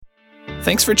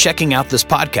Thanks for checking out this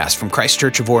podcast from Christ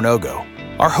Church of Oronogo.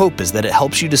 Our hope is that it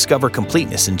helps you discover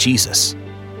completeness in Jesus.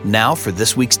 Now for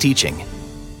this week's teaching.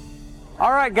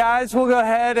 All right, guys, we'll go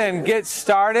ahead and get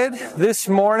started this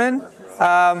morning.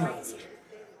 I'll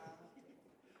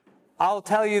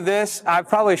tell you this, I've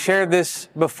probably shared this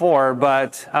before,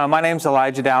 but my name's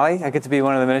Elijah Daly. I get to be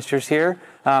one of the ministers here.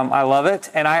 I love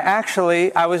it. And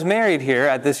I was married here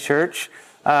at this church.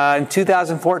 In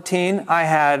 2014, I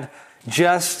had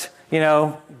just,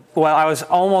 I was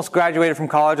almost graduated from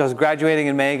college. I was graduating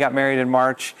in May, got married in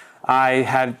March. I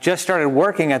had just started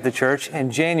working at the church in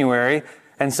January.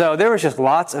 And so there was just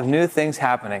lots of new things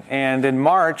happening. And in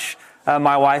March,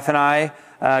 my wife and I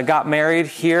got married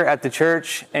here at the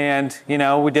church. And,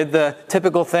 we did the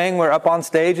typical thing. We're up on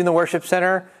stage in the worship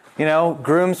center,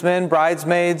 groomsmen,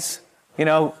 bridesmaids,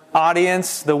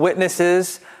 audience, the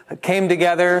witnesses came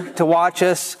together to watch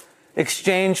us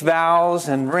exchange vows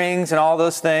and rings and all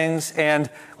those things. And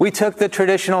we took the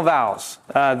traditional vows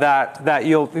that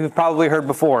you've probably heard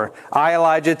before. I,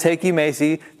 Elijah, take you,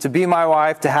 Macy, to be my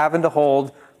wife, to have and to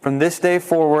hold from this day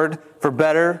forward, for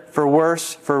better, for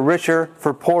worse, for richer,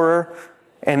 for poorer,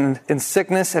 and in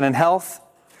sickness and in health,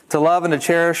 to love and to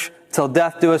cherish till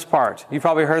death do us part. You've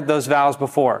probably heard those vows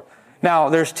before. Now,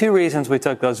 there's two reasons we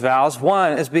took those vows.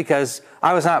 One is because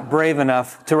I was not brave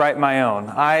enough to write my own.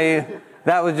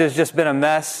 That would just been a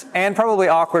mess and probably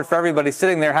awkward for everybody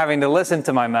sitting there having to listen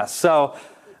to my mess. So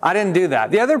I didn't do that.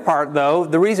 The other part, though,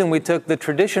 the reason we took the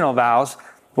traditional vows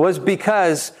was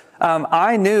because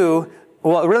I knew,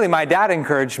 really my dad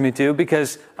encouraged me to,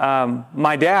 because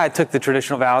my dad took the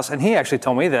traditional vows and he actually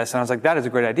told me this and I was like, that is a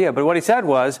great idea. But what he said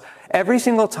was every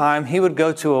single time he would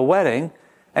go to a wedding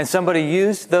and somebody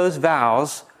used those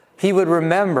vows, he would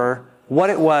remember what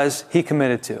it was he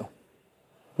committed to,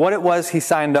 what it was he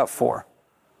signed up for,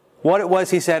 what it was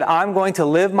he said, I'm going to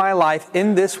live my life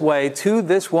in this way to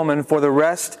this woman for the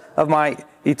rest of my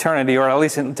eternity, or at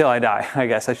least until I die, I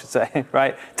guess I should say,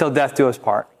 right? Till death do us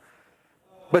part.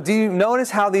 But do you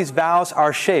notice how these vows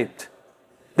are shaped?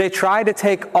 They try to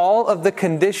take all of the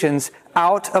conditions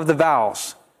out of the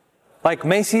vows. Like,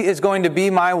 Macy is going to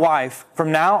be my wife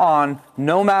from now on,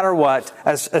 no matter what,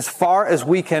 as far as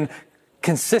we can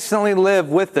consistently live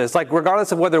with this. Like,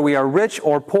 regardless of whether we are rich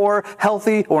or poor,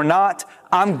 healthy or not,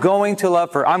 I'm going to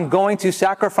love her. I'm going to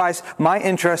sacrifice my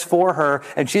interests for her,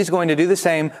 and she's going to do the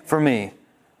same for me.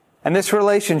 And this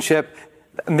relationship,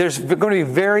 there's going to be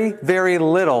very, very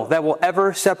little that will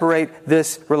ever separate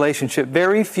this relationship.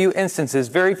 Very few instances,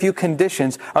 very few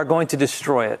conditions are going to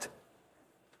destroy it.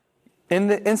 In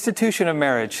the institution of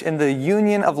marriage, in the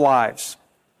union of lives,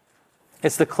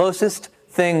 it's the closest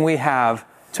thing we have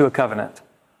to a covenant.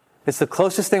 It's the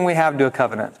closest thing we have to a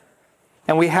covenant.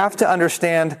 And we have to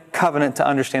understand covenant to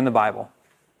understand the Bible.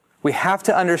 We have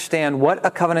to understand what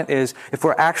a covenant is if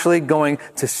we're actually going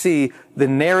to see the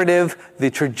narrative,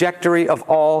 the trajectory of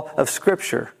all of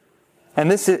Scripture.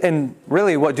 And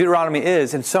really what Deuteronomy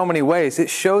is in so many ways, it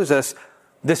shows us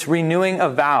this renewing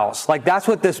of vows. Like, that's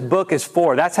what this book is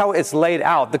for. That's how it's laid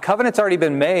out. The covenant's already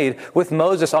been made with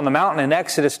Moses on the mountain in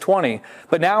Exodus 20.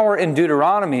 But now we're in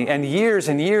Deuteronomy, and years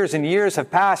and years and years have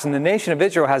passed, and the nation of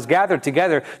Israel has gathered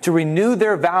together to renew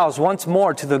their vows once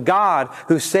more to the God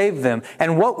who saved them.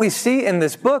 And what we see in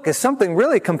this book is something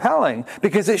really compelling,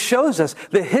 because it shows us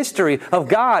the history of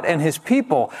God and His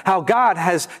people, how God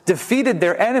has defeated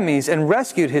their enemies and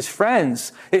rescued His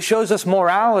friends. It shows us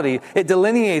morality. It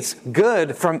delineates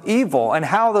good from evil and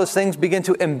how those things begin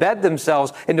to embed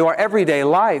themselves into our everyday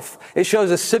life. It shows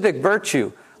us civic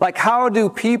virtue. Like, how do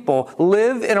people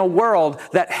live in a world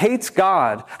that hates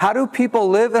God? How do people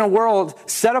live in a world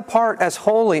set apart as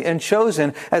holy and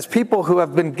chosen, as people who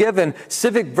have been given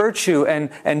civic virtue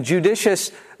and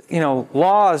judicious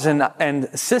laws and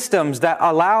systems that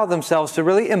allow themselves to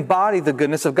really embody the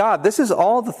goodness of God? This is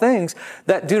all the things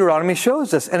that Deuteronomy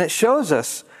shows us. And it shows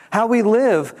us how we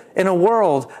live in a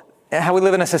world and how we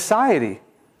live in a society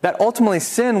that ultimately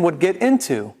sin would get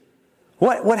into.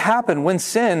 What happened when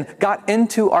sin got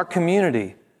into our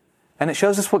community? And it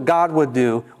shows us what God would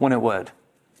do when it would.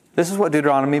 This is what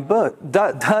Deuteronomy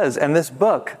does. And this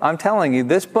book, I'm telling you,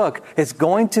 this book is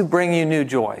going to bring you new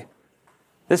joy.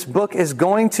 This book is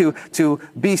going to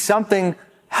be something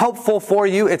helpful for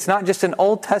you. It's not just an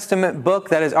Old Testament book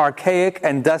that is archaic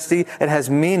and dusty. It has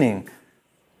meaning.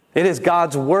 It is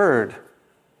God's Word.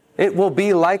 It will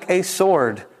be like a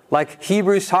sword, like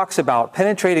Hebrews talks about,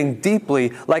 penetrating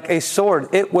deeply like a sword.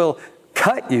 It will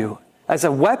cut you as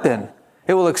a weapon.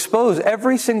 It will expose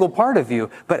every single part of you,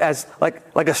 but as like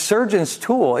a surgeon's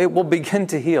tool, it will begin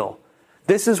to heal.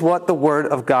 This is what the Word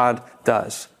of God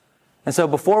does. And so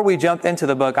before we jump into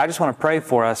the book, I just want to pray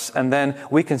for us, and then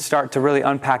we can start to really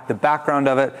unpack the background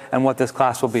of it and what this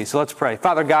class will be. So let's pray.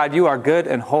 Father God, you are good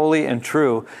and holy and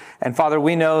true. And Father,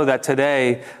 we know that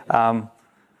today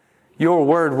your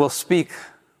word will speak.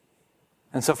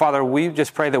 And so, Father, we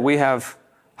just pray that we have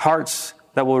hearts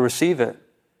that will receive it,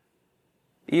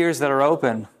 ears that are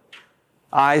open,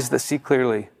 eyes that see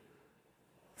clearly.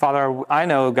 Father, I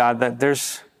know, God, that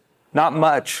there's not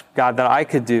much, God, that I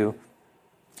could do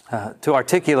to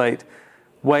articulate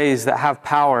ways that have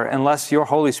power unless your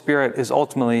Holy Spirit is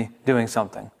ultimately doing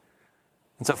something.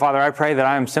 And so, Father, I pray that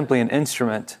I am simply an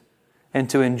instrument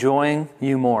into enjoying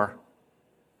you more.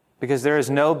 Because there is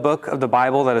no book of the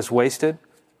Bible that is wasted,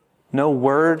 no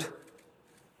word,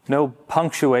 no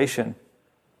punctuation,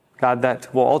 God,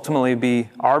 that will ultimately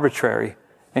be arbitrary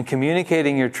in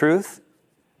communicating your truth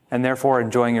and therefore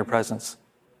enjoying your presence.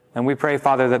 And we pray,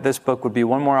 Father, that this book would be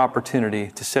one more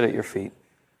opportunity to sit at your feet.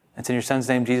 It's in your Son's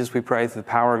name, Jesus, we pray through the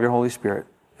power of your Holy Spirit.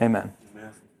 Amen.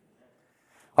 Amen.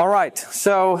 All right.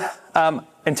 So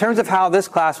in terms of how this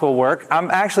class will work, I'm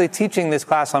actually teaching this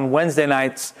class on Wednesday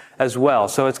nights as well.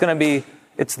 So it's the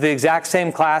exact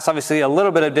same class, obviously a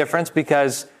little bit of difference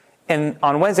because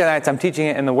on Wednesday nights, I'm teaching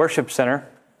it in the worship center.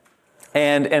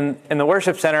 And in the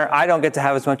worship center, I don't get to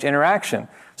have as much interaction.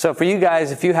 So for you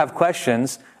guys, if you have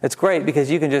questions, it's great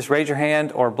because you can just raise your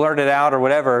hand or blurt it out or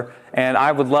whatever. And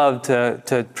I would love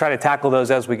to try to tackle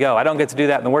those as we go. I don't get to do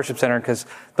that in the worship center because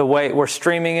the way we're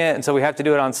streaming it. And so we have to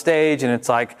do it on stage. And it's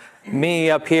like me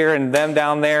up here and them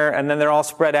down there. And then they're all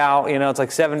spread out. You know, it's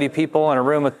like 70 people in a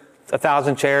room with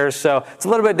 1,000 chairs. So it's a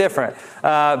little bit different.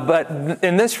 But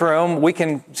in this room, we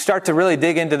can start to really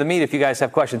dig into the meat if you guys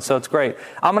have questions. So it's great.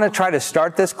 I'm going to try to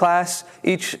start this class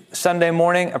each Sunday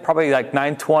morning, probably like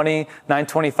 9:20,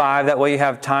 9:25. That way you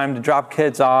have time to drop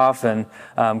kids off and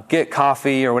get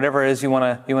coffee or whatever it is you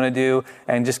want to do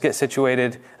and just get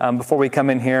situated before we come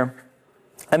in here.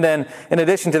 And then in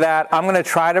addition to that, I'm going to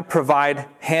try to provide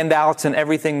handouts and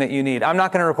everything that you need. I'm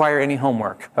not going to require any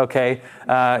homework, okay?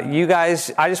 You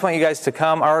guys, I just want you guys to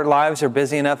come. Our lives are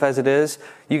busy enough as it is.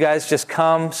 You guys just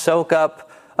come, soak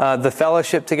up the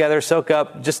fellowship together, soak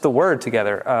up just the word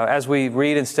together as we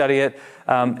read and study it.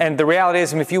 And the reality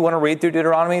is, if you want to read through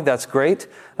Deuteronomy, that's great.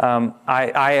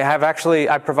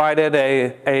 I provided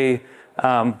an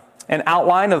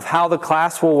outline of how the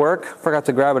class will work. Forgot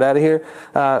to grab it out of here.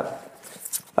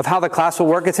 Of how the class will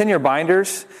work. It's in your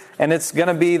binders, and it's going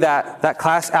to be that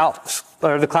class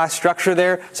or the class structure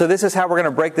there. So this is how we're going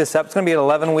to break this up. It's going to be an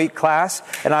 11-week class,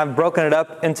 and I've broken it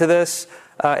up into this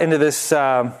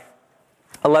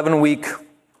 11-week,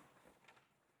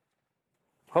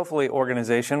 hopefully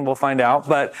organization. We'll find out.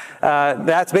 But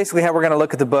that's basically how we're going to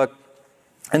look at the book.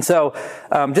 And so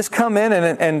just come in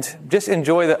and just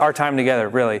enjoy our time together,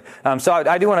 really. So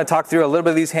I do want to talk through a little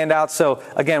bit of these handouts. So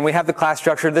again, we have the class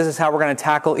structure. This is how we're going to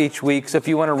tackle each week. So if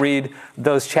you want to read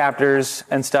those chapters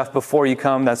and stuff before you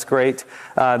come, that's great.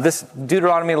 This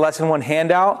Deuteronomy Lesson 1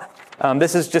 handout,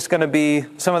 this is just going to be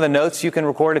some of the notes you can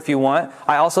record if you want.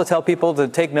 I also tell people to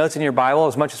take notes in your Bible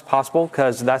as much as possible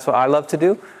because that's what I love to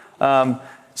do.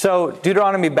 So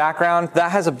Deuteronomy background,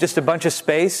 that has just a bunch of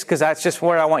space because that's just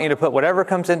where I want you to put whatever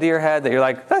comes into your head that you're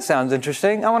like, that sounds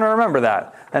interesting. I want to remember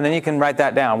that. And then you can write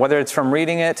that down, whether it's from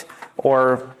reading it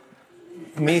or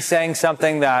me saying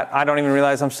something that I don't even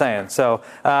realize I'm saying. So,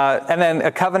 and then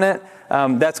a covenant,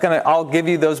 I'll give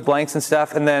you those blanks and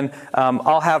stuff. And then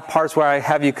I'll have parts where I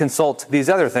have you consult these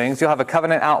other things. You'll have a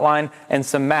covenant outline and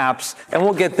some maps, and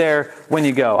we'll get there when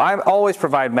you go. I always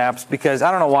provide maps because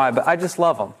I don't know why, but I just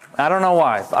love them. I don't know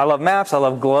why. I love maps. I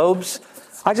love globes.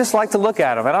 I just like to look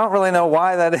at them. I don't really know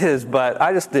why that is, but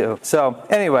I just do. So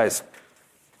anyways,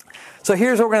 so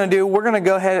here's what we're going to do. We're going to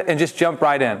go ahead and just jump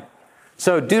right in.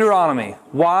 So Deuteronomy,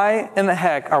 why in the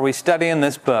heck are we studying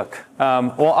this book?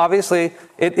 Well, obviously,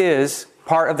 it is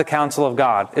part of the counsel of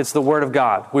God. It's the Word of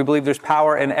God. We believe there's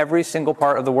power in every single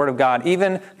part of the Word of God,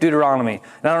 even Deuteronomy.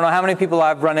 And I don't know how many people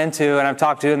I've run into and I've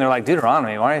talked to, and they're like,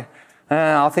 Deuteronomy, why?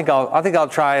 I think I'll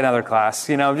try another class,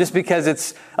 just because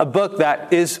it's a book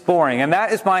that is boring. And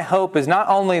that is my hope, is not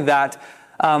only that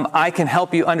I can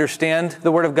help you understand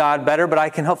the Word of God better, but I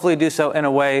can hopefully do so in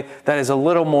a way that is a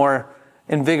little more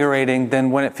invigorating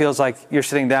than when it feels like you're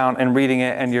sitting down and reading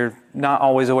it and you're not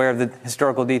always aware of the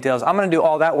historical details. I'm going to do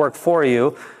all that work for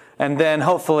you. And then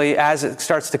hopefully as it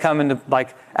starts to come into,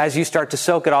 as you start to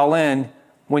soak it all in,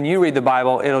 when you read the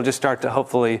Bible, it'll just start to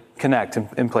hopefully connect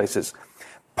in places.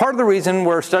 Part of the reason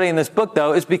we're studying this book,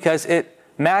 though, is because it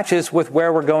matches with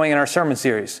where we're going in our sermon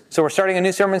series. So we're starting a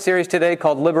new sermon series today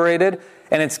called Liberated,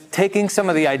 and it's taking some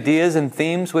of the ideas and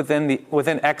themes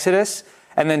within Exodus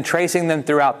and then tracing them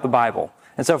throughout the Bible.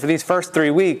 And so for these first 3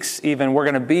 weeks, even, we're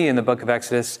going to be in the book of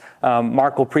Exodus.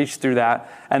 Mark will preach through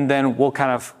that, and then we'll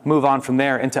kind of move on from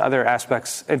there into other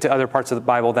aspects, into other parts of the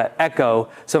Bible that echo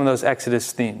some of those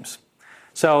Exodus themes.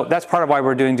 So that's part of why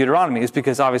we're doing Deuteronomy, is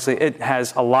because obviously it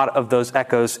has a lot of those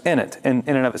echoes in it, in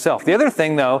and of itself. The other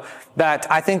thing, though,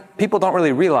 that I think people don't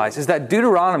really realize is that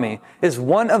Deuteronomy is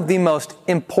one of the most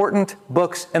important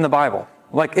books in the Bible.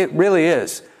 Like, it really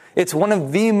is. It's one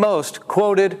of the most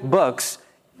quoted books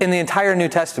in the entire New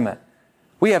Testament.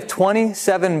 We have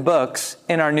 27 books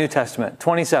in our New Testament,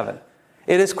 27.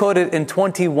 It is quoted in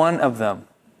 21 of them.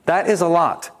 That is a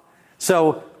lot.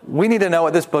 So we need to know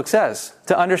what this book says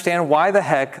to understand why the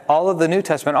heck all of the New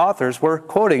Testament authors were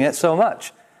quoting it so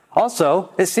much.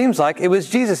 Also, it seems like it was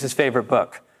Jesus' favorite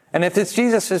book. And if it's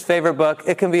Jesus' favorite book,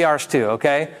 it can be ours too,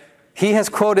 okay? He has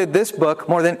quoted this book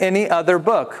more than any other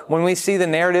book. When we see the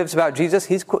narratives about Jesus,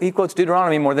 he quotes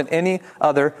Deuteronomy more than any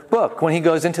other book. When he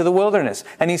goes into the wilderness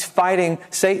and he's fighting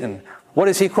Satan, what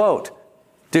does he quote?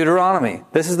 Deuteronomy.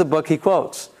 This is the book he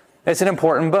quotes. It's an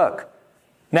important book.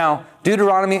 Now,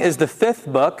 Deuteronomy is the 5th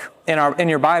book in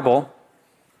your Bible,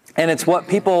 and it's what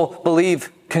people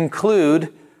believe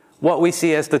conclude what we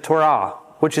see as the Torah,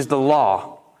 which is the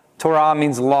law. Torah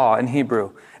means law in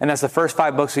Hebrew. And that's the first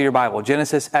 5 books of your Bible: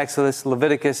 Genesis, Exodus,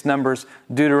 Leviticus, Numbers,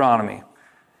 Deuteronomy.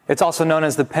 It's also known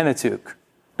as the Pentateuch.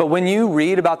 But when you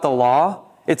read about the law,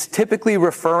 it's typically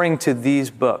referring to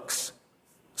these books.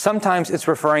 Sometimes it's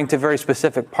referring to very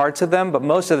specific parts of them, but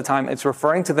most of the time it's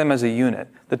referring to them as a unit,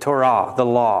 the Torah, the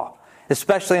law.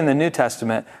 Especially in the New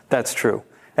Testament, that's true.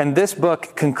 And this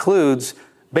book concludes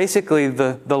basically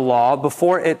the law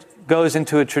before it goes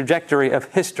into a trajectory of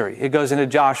history. It goes into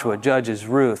Joshua, Judges,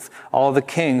 Ruth, all the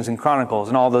Kings and Chronicles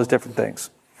and all those different things.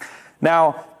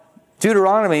 Now,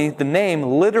 Deuteronomy, the name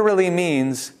literally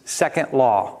means second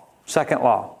law, second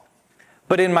law.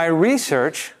 But in my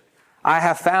research, I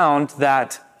have found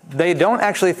that they don't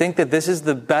actually think that this is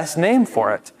the best name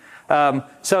for it.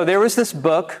 So there was this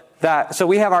book so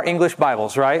we have our English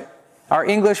Bibles, right? Our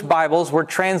English Bibles were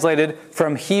translated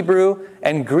from Hebrew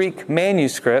and Greek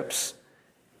manuscripts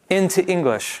into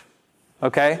English,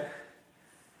 okay?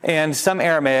 And some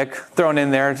Aramaic thrown in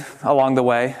there along the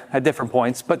way at different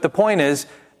points. But the point is,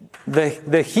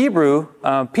 the Hebrew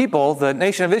people, the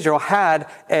nation of Israel, had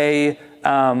a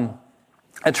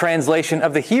translation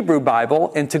of the Hebrew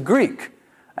Bible into Greek.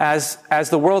 As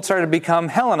the world started to become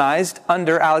Hellenized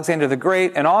under Alexander the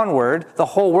Great and onward, the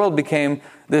whole world became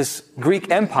this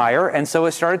Greek empire, and so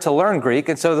it started to learn Greek.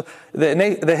 And so the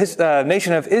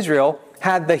nation of Israel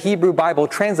had the Hebrew Bible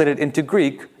translated into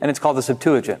Greek, and it's called the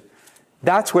Septuagint.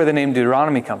 That's where the name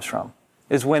Deuteronomy comes from,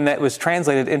 is when that was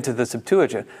translated into the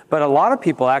Septuagint. But a lot of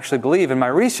people actually believe, in my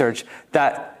research,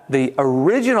 that the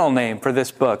original name for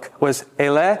this book was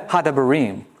Ele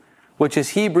Hadabarim, which is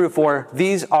Hebrew for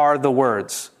these are the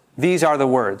words. These are the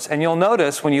words. And you'll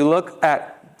notice when you look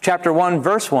at chapter 1,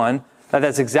 verse 1, that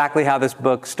that's exactly how this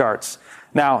book starts.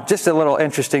 Now, just a little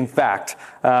interesting fact.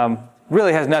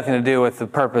 Really has nothing to do with the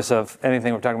purpose of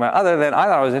anything we're talking about, other than I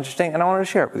thought it was interesting and I wanted to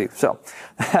share it with you. So,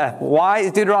 why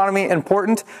is Deuteronomy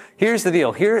important? Here's the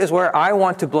deal. Here is where I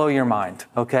want to blow your mind,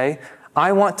 okay?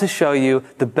 I want to show you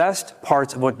the best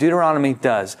parts of what Deuteronomy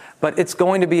does, but it's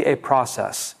going to be a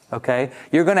process, okay?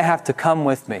 You're going to have to come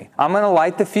with me. I'm going to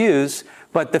light the fuse,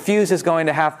 but the fuse is going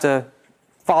to have to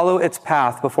follow its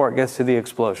path before it gets to the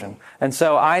explosion. And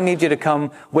so I need you to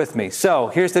come with me. So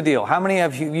here's the deal. How many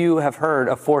of you have heard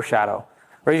of foreshadow?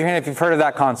 Raise your hand if you've heard of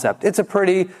that concept. It's a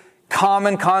pretty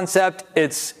common concept.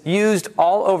 It's used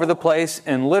all over the place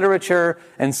in literature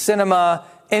and cinema.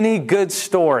 Any good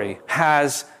story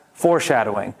has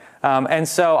foreshadowing. And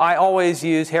so I always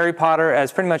use Harry Potter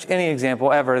as pretty much any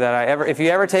example ever if you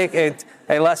ever take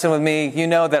a lesson with me, you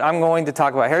know that I'm going to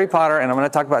talk about Harry Potter and I'm going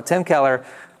to talk about Tim Keller,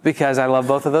 because I love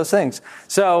both of those things.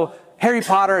 So Harry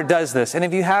Potter does this. And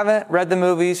if you haven't read the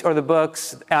movies or the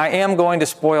books, I am going to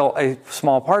spoil a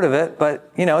small part of it,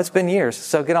 but it's been years.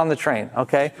 So get on the train,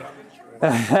 okay?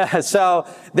 So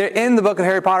in the book of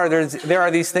Harry Potter, there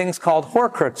are these things called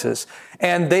Horcruxes.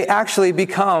 And they actually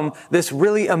become this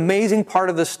really amazing part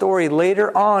of the story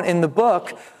later on in the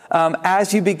book,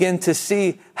 as you begin to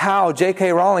see how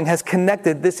J.K. Rowling has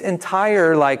connected this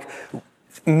entire,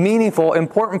 meaningful,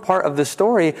 important part of the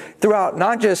story throughout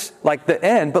not just the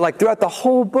end, but throughout the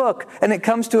whole book. And it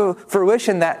comes to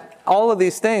fruition that all of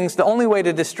these things, the only way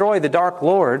to destroy the Dark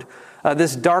Lord,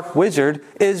 this dark wizard,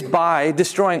 is by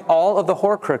destroying all of the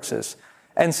Horcruxes.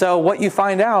 And so what you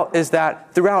find out is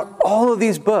that throughout all of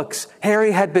these books,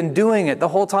 Harry had been doing it the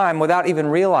whole time without even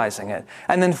realizing it.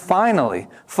 And then finally,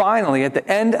 at the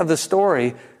end of the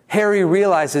story, Harry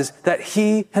realizes that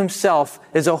he himself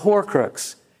is a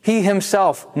Horcrux. He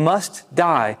himself must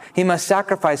die. He must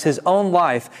sacrifice his own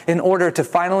life in order to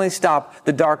finally stop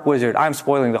the dark wizard. I'm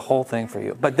spoiling the whole thing for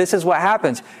you, but this is what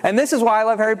happens. And this is why I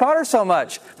love Harry Potter so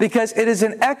much, because it is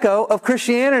an echo of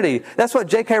Christianity. That's what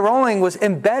J.K. Rowling was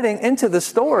embedding into the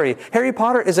story. Harry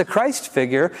Potter is a Christ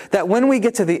figure that when we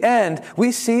get to the end,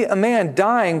 we see a man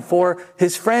dying for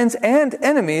his friends and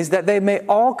enemies that they may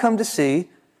all come to see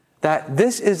that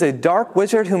this is a dark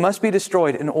wizard who must be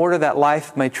destroyed in order that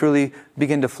life may truly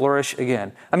begin to flourish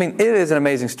again. I mean, it is an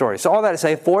amazing story. So all that to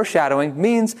say, foreshadowing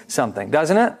means something,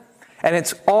 doesn't it? And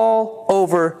it's all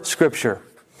over Scripture.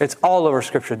 It's all over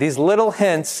Scripture. These little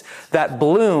hints that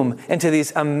bloom into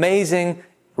these amazing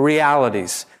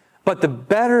realities. But the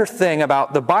better thing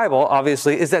about the Bible,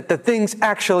 obviously, is that the things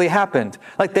actually happened.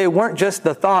 Like they weren't just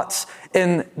the thoughts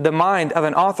in the mind of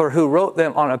an author who wrote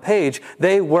them on a page.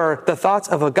 They were the thoughts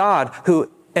of a God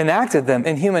who enacted them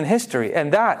in human history.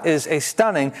 And that is a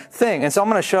stunning thing. And so I'm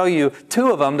going to show you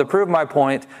two of them to prove my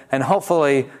point, and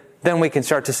hopefully then we can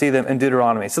start to see them in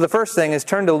Deuteronomy. So the first thing is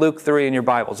turn to Luke 3 in your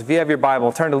Bibles. If you have your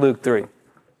Bible, turn to Luke 3.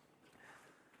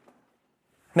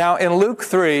 Now in Luke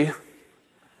 3,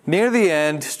 near the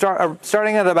end,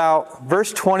 starting at about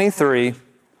verse 23,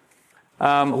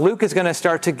 Luke is going to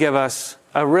start to give us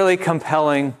a really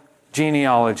compelling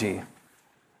genealogy,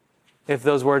 if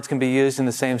those words can be used in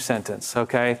the same sentence,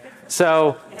 okay?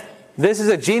 So this is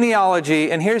a genealogy,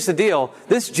 and here's the deal.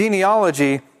 This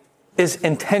genealogy is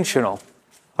intentional,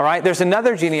 all right? There's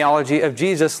another genealogy of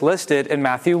Jesus listed in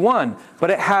Matthew 1, but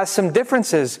it has some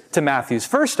differences to Matthew's.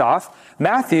 First off,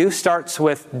 Matthew starts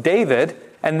with David,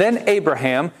 and then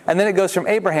Abraham, and then it goes from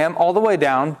Abraham all the way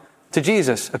down to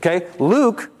Jesus, okay?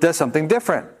 Luke does something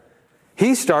different.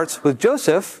 He starts with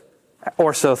Joseph,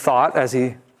 or so thought, as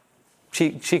he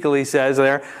cheekily says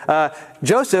there,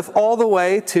 Joseph all the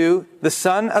way to the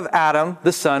son of Adam,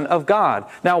 the son of God.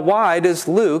 Now, why does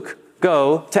Luke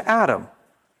go to Adam?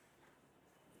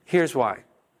 Here's why.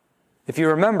 If you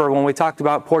remember when we talked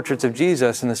about portraits of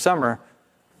Jesus in the summer,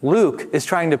 Luke is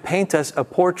trying to paint us a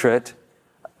portrait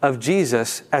of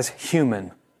Jesus as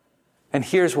human. And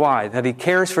here's why. That he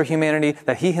cares for humanity,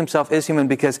 that he himself is human,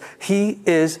 because he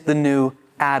is the new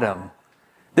Adam.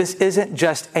 This isn't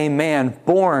just a man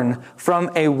born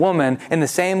from a woman in the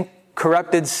same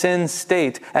corrupted sin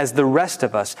state as the rest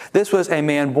of us. This was a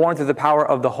man born through the power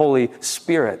of the Holy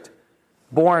Spirit.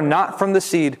 Born not from the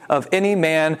seed of any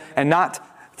man and not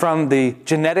from the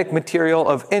genetic material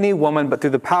of any woman, but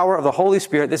through the power of the Holy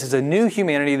Spirit. This is a new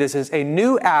humanity. This is a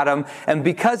new Adam. And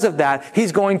because of that,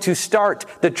 he's going to start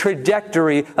the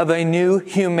trajectory of a new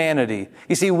humanity.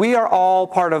 You see, we are all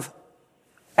part of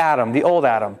Adam, the old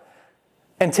Adam,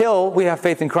 until we have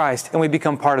faith in Christ and we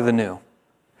become part of the new.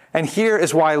 And here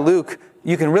is why Luke,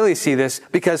 you can really see this,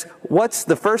 because what's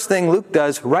the first thing Luke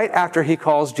does right after he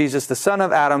calls Jesus the son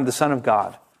of Adam, the son of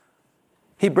God?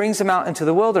 He brings him out into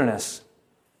the wilderness.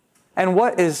 And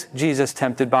what is Jesus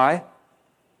tempted by?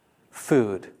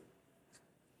 Food.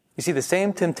 You see, the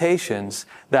same temptations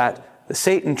that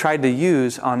Satan tried to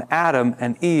use on Adam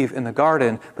and Eve in the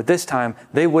garden, but this time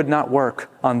they would not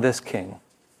work on this king.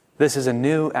 This is a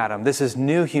new Adam. This is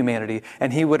new humanity.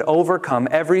 And he would overcome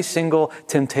every single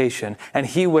temptation. And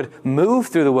he would move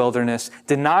through the wilderness,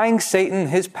 denying Satan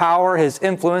his power, his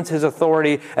influence, his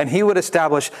authority. And he would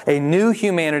establish a new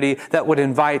humanity that would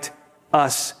invite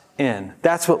us in.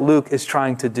 That's what Luke is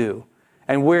trying to do.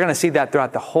 And we're going to see that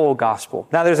throughout the whole gospel.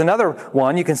 Now there's another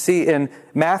one you can see in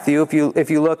Matthew, if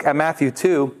you look at Matthew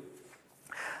 2.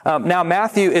 Now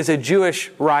Matthew is a Jewish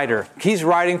writer. He's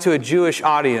writing to a Jewish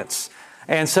audience.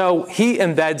 And so he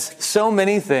embeds so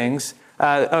many things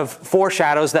of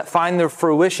foreshadows that find their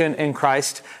fruition in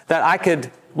Christ that I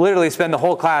could literally spend the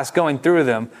whole class going through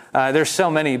them. There's so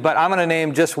many, but I'm going to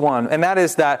name just one. And that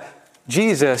is that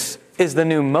Jesus is the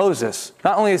new Moses.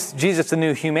 Not only is Jesus the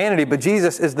new humanity, but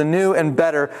Jesus is the new and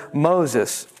better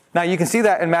Moses. Now you can see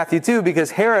that in Matthew 2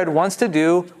 because Herod wants to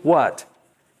do what?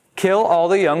 Kill all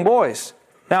the young boys.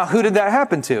 Now who did that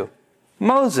happen to?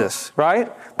 Moses,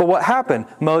 right? But what happened?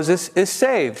 Moses is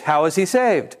saved. How is he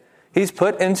saved? He's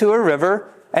put into a river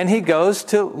and he goes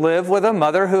to live with a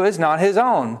mother who is not his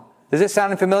own. Does it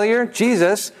sound familiar?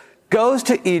 Jesus goes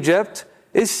to Egypt,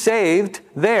 is saved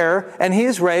there, and he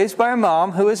is raised by a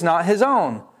mom who is not his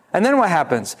own. And then what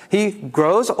happens? He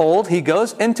grows old, he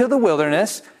goes into the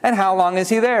wilderness, and how long is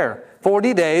he there?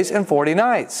 40 days and 40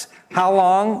 nights. How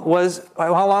long were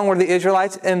the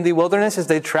Israelites in the wilderness as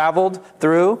they traveled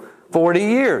through? 40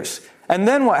 years. And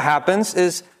then what happens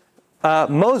is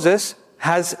Moses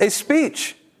has a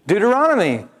speech,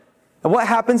 Deuteronomy. And what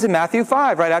happens in Matthew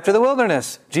 5, right after the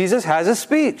wilderness? Jesus has a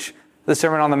speech, the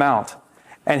Sermon on the Mount.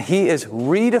 And he is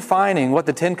redefining what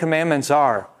the Ten Commandments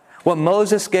are. What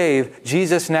Moses gave,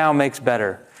 Jesus now makes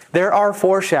better. There are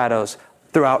foreshadows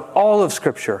throughout all of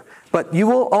Scripture, but you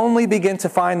will only begin to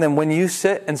find them when you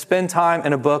sit and spend time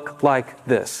in a book like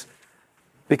this,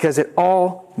 because it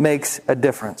all makes a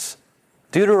difference.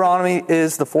 Deuteronomy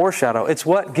is the foreshadow. It's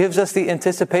what gives us the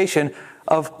anticipation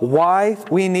of why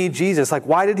we need Jesus. Like,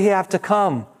 why did he have to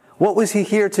come? What was he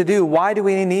here to do? Why do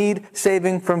we need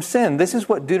saving from sin? This is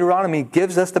what Deuteronomy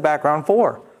gives us the background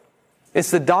for.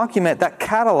 It's the document that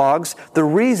catalogs the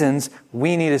reasons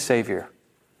we need a Savior.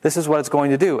 This is what it's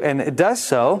going to do. And it does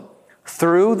so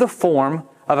through the form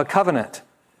of a covenant.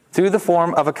 Through the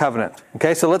form of a covenant.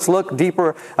 Okay, so let's look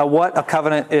deeper at what a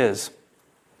covenant is.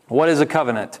 What is a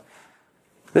covenant?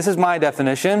 This is my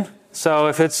definition. So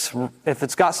if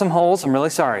it's got some holes, I'm really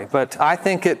sorry. But I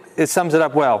think it sums it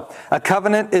up well. A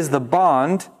covenant is the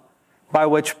bond by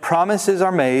which promises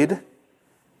are made,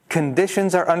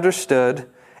 conditions are understood,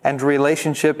 and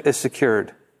relationship is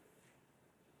secured.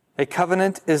 A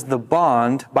covenant is the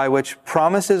bond by which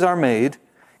promises are made,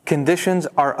 conditions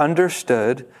are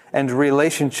understood, and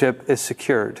relationship is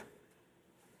secured.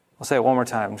 I'll say it one more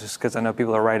time, just because I know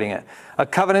people are writing it. A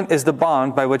covenant is the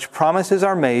bond by which promises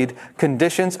are made,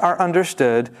 conditions are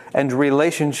understood, and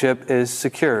relationship is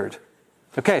secured.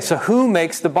 Okay, so who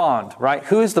makes the bond, right?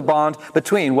 Who is the bond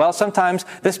between? Well, sometimes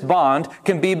this bond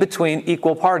can be between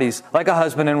equal parties, like a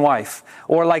husband and wife,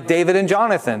 or like David and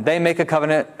Jonathan. They make a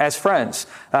covenant as friends.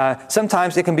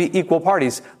 Sometimes it can be equal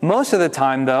parties. Most of the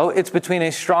time, though, it's between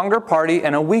a stronger party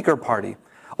and a weaker party,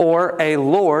 or a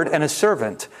lord and a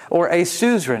servant, or a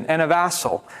suzerain and a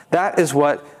vassal. That is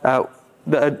what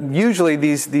usually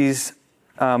these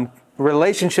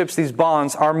relationships, these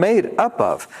bonds are made up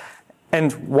of.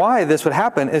 And why this would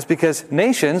happen is because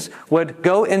nations would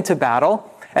go into battle,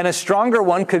 and a stronger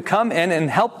one could come in and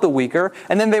help the weaker,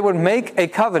 and then they would make a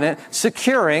covenant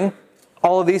securing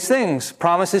all of these things,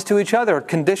 promises to each other,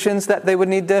 conditions that they would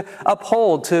need to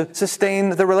uphold to sustain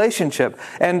the relationship,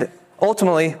 and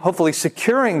ultimately, hopefully,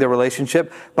 securing the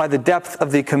relationship by the depth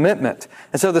of the commitment.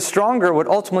 And so the stronger would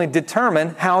ultimately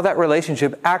determine how that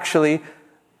relationship actually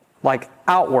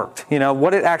outworked,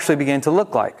 what it actually began to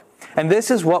look like. And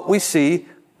this is what we see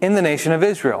in the nation of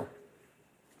Israel.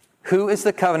 Who is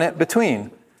the covenant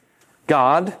between?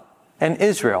 God and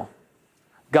Israel.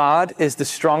 God is the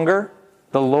stronger,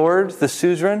 the Lord, the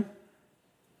suzerain.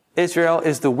 Israel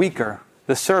is the weaker,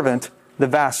 the servant, the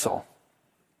vassal.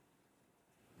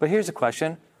 But here's a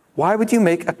question. Why would you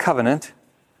make a covenant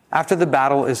after the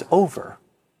battle is over?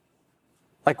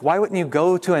 Why wouldn't you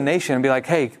go to a nation and be like,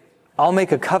 hey, I'll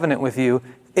make a covenant with you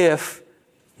if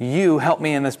you help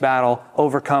me in this battle,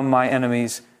 overcome my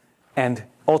enemies, and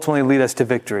ultimately lead us to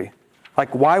victory?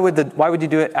 Why would you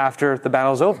do it after the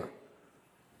battle's over?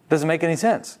 Doesn't make any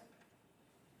sense.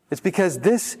 It's because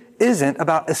this isn't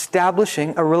about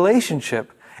establishing a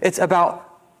relationship. It's about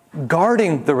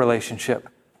guarding the relationship.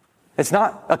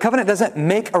 A covenant doesn't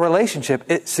make a relationship.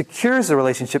 It secures the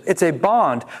relationship. It's a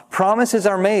bond. Promises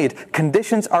are made.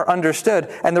 Conditions are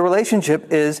understood. And the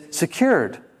relationship is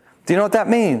secured. Do you know what that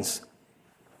means?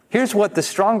 Here's what the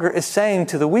stronger is saying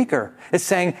to the weaker. It's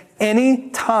saying, any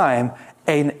time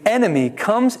an enemy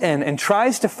comes in and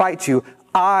tries to fight you,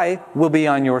 I will be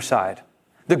on your side.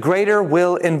 The greater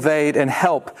will invade and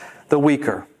help the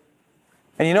weaker.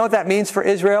 And you know what that means for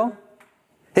Israel?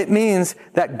 It means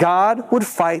that God would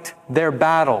fight their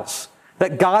battles,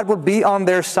 that God would be on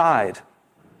their side.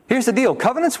 Here's the deal.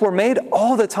 Covenants were made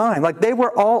all the time. They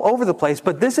were all over the place,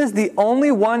 but this is the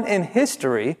only one in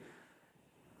history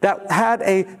that had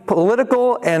a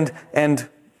political and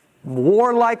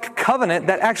warlike covenant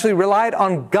that actually relied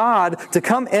on God to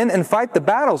come in and fight the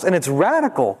battles. And it's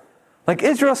radical.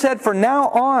 Israel said, from now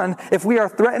on, if we are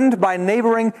threatened by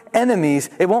neighboring enemies,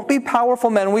 it won't be powerful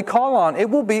men we call on. It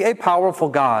will be a powerful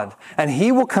God. And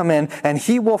he will come in and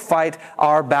he will fight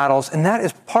our battles. And that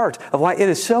is part of why it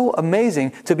is so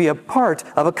amazing to be a part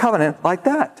of a covenant like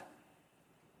that.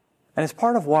 And it's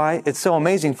part of why it's so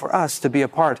amazing for us to be a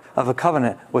part of a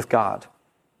covenant with God.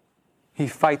 He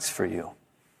fights for you.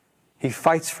 He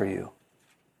fights for you.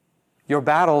 Your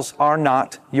battles are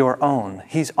not your own.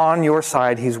 He's on your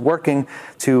side. He's working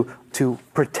to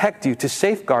protect you, to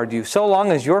safeguard you. So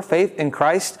long as your faith in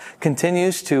Christ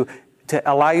continues to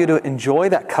allow you to enjoy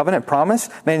that covenant promise,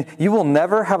 man, you will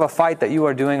never have a fight that you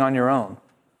are doing on your own.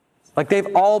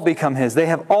 They've all become His. They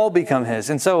have all become His.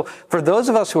 And so for those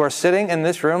of us who are sitting in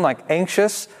this room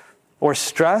anxious or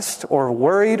stressed or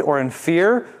worried or in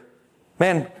fear,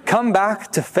 man, come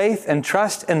back to faith and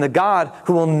trust in the God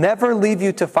who will never leave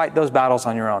you to fight those battles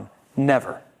on your own.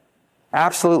 Never.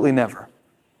 Absolutely never.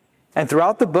 And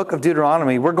throughout the book of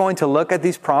Deuteronomy, we're going to look at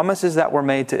these promises that were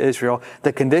made to Israel,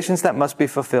 the conditions that must be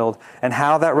fulfilled, and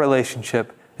how that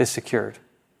relationship is secured.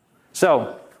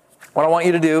 So, what I want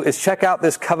you to do is check out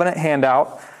this covenant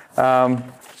handout.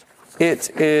 It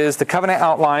is the covenant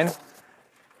outline.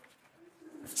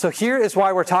 So here is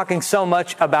why we're talking so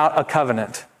much about a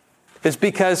covenant. It's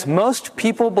because most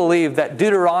people believe that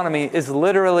Deuteronomy is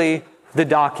literally the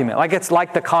document, like it's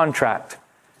like the contract.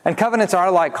 And covenants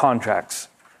are like contracts.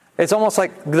 It's almost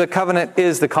like the covenant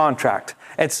is the contract.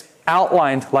 It's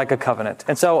outlined like a covenant.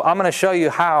 And so I'm going to show you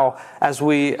how, as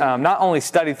we not only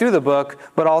study through the book,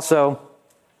 but also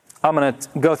I'm going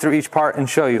to go through each part and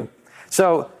show you.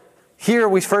 So here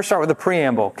we first start with the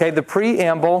preamble. Okay, the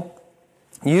preamble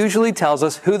usually tells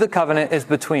us who the covenant is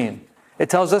between. It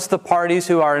tells us the parties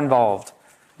who are involved.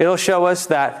 It'll show us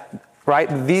that, right,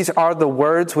 these are the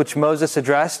words which Moses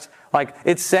addressed. Like,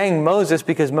 it's saying Moses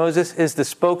because Moses is the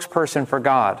spokesperson for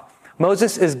God.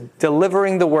 Moses is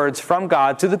delivering the words from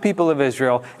God to the people of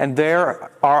Israel, and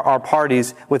there are our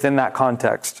parties within that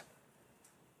context.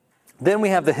 Then we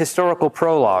have the historical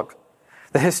prologue.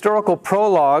 The historical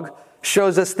prologue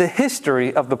shows us the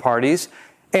history of the parties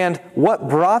and what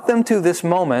brought them to this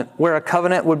moment where a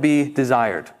covenant would be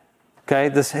desired. Okay,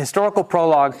 this historical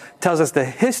prologue tells us the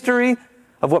history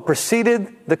of what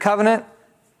preceded the covenant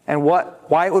and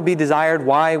why it would be desired,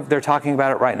 why they're talking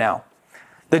about it right now.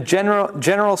 The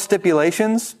general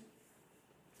stipulations,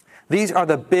 these are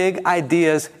the big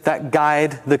ideas that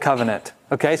guide the covenant.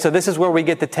 Okay, so this is where we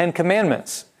get the 10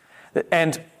 Commandments.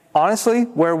 And honestly,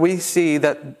 where we see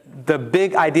that the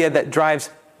big idea that drives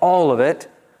all of it,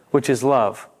 which is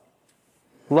love.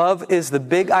 Love is the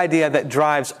big idea that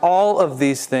drives all of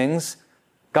these things.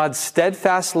 God's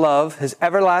steadfast love, His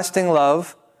everlasting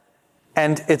love,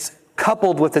 and it's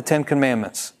coupled with the 10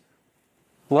 Commandments.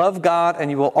 Love God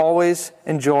and you will always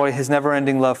enjoy His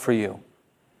never-ending love for you.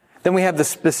 Then we have the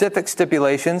specific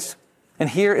stipulations. And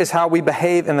here is how we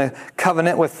behave in the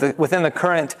covenant within the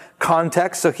current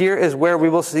context. So here is where we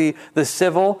will see the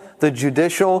civil, the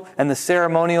judicial, and the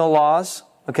ceremonial laws.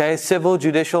 Okay, civil,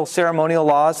 judicial, ceremonial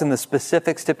laws and the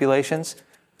specific stipulations.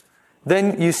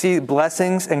 Then you see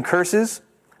blessings and curses.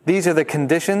 These are the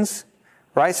conditions,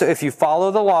 right? So if you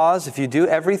follow the laws, if you do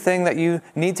everything that you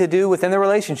need to do within the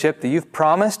relationship that you've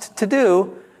promised to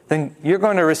do, then you're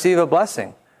going to receive a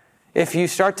blessing. If you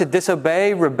start to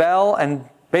disobey, rebel, and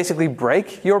basically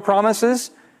break your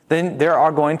promises, then there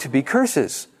are going to be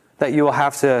curses that you will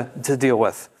have to deal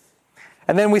with.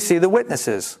 And then we see the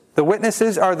witnesses. The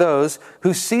witnesses are those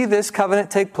who see this covenant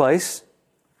take place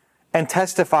and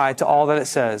testify to all that it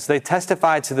says. They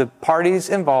testify to the parties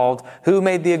involved, who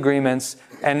made the agreements,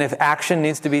 and if action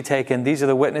needs to be taken, these are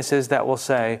the witnesses that will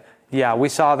say, yeah, we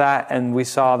saw that and we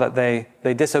saw that they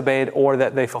disobeyed or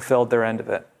that they fulfilled their end of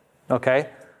it. Okay?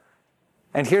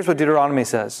 And here's what Deuteronomy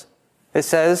says. It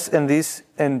says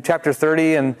in chapter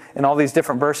 30 and in all these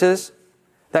different verses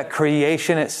that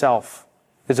creation itself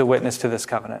is a witness to this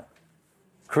covenant.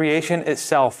 Creation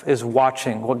itself is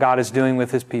watching what God is doing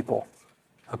with His people.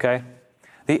 Okay?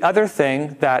 The other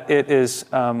thing that it is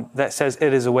that says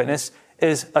it is a witness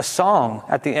is a song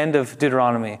at the end of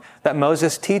Deuteronomy that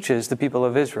Moses teaches the people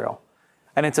of Israel.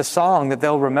 And it's a song that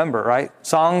they'll remember, right?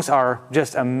 Songs are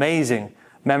just amazing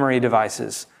memory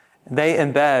devices. They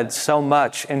embed so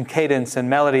much in cadence and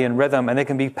melody and rhythm, and they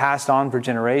can be passed on for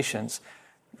generations.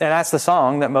 And that's the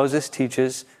song that Moses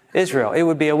teaches Israel. It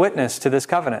would be a witness to this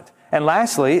covenant. And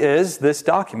lastly is this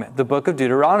document, the book of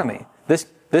Deuteronomy.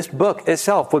 This book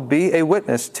itself would be a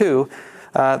witness to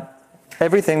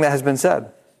everything that has been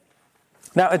said.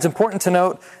 Now, it's important to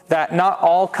note that not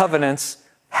all covenants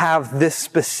have this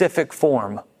specific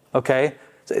form, okay?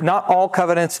 Not all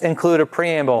covenants include a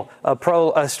preamble,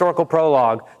 a historical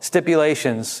prologue,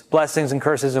 stipulations, blessings and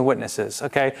curses and witnesses,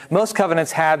 okay? Most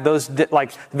covenants had those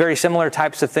very similar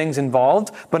types of things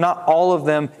involved, but not all of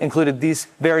them included these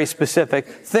very specific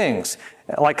things.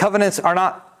 Like covenants are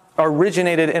not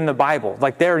originated in the Bible.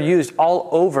 Like they're used all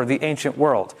over the ancient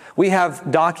world. We have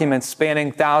documents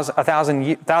spanning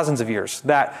thousands of years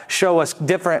that show us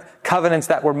different covenants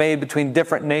that were made between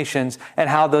different nations and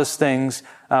how those things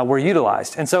were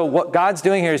utilized. And so what God's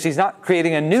doing here is He's not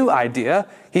creating a new idea.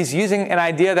 He's using an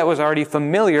idea that was already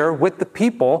familiar with the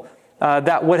people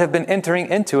that would have been entering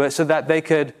into it so that they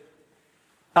could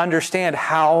understand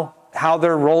how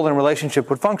their role and relationship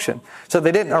would function. So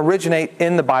they didn't originate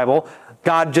in the Bible.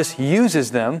 God just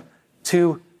uses them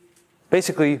to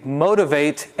basically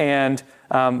motivate and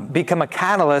become a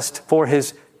catalyst for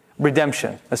His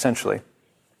redemption, essentially.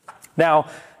 Now,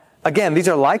 again, these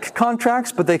are like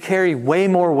contracts, but they carry way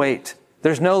more weight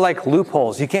There's no like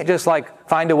loopholes. You can't just like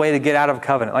find a way to get out of a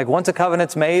covenant. Like once a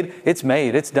covenant's made,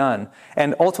 it's done.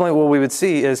 And ultimately what we would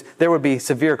see is there would be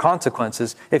severe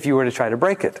consequences if you were to try to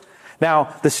break it.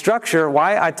 Now, the structure,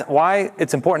 why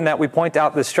it's important that we point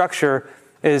out the structure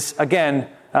is, again,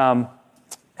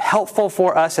 helpful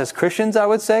for us as Christians, I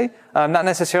would say. Not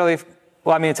necessarily,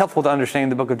 well, I mean, it's helpful to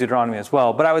understand the book of Deuteronomy as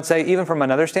well. But I would say even from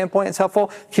another standpoint, it's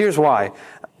helpful. Here's why.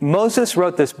 Moses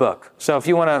wrote this book. So if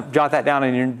you want to jot that down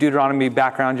in your Deuteronomy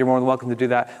background, you're more than welcome to do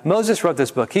that. Moses wrote this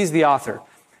book. He's the author.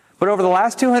 But over the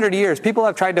last 200 years, people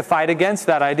have tried to fight against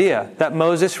that idea that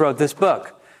Moses wrote this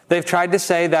book. They've tried to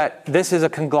say that this is a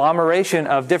conglomeration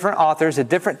of different authors at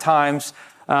different times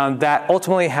that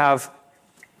ultimately have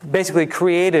basically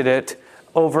created it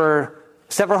over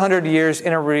several hundred years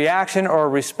in a reaction or a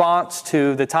response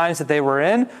to the times that they were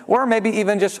in, or maybe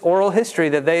even just oral history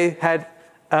that they had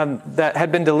that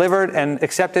had been delivered and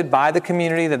accepted by the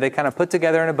community that they kind of put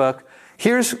together in a book.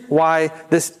 Here's why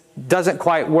this doesn't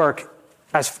quite work,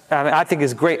 I think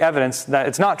is great evidence that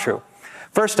it's not true.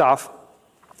 First off,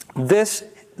 this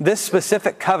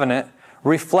specific covenant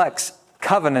reflects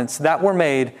covenants that were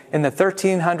made in the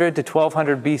 1300 to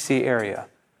 1200 BC area,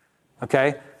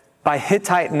 okay, by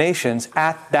Hittite nations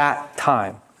at that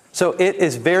time. So it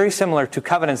is very similar to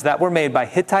covenants that were made by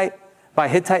Hittite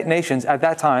nations at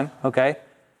that time, okay?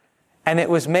 And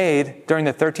it was made during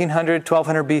the 1300,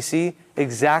 1200 BC,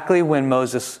 exactly when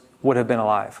Moses would have been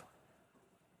alive.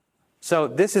 So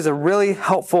this is a really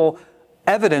helpful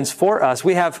evidence for us.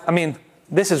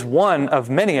 This is one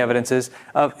of many evidences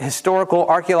of historical,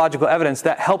 archaeological evidence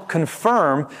that help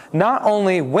confirm not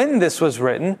only when this was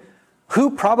written, who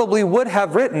probably would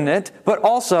have written it, but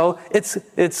also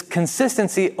its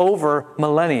consistency over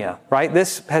millennia, right?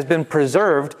 This has been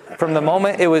preserved from the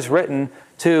moment it was written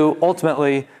to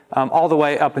ultimately all the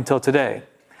way up until today.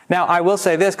 Now, I will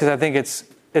say this because I think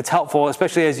it's helpful,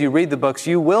 especially as you read the books.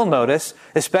 You will notice,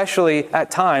 especially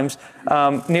at times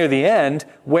near the end,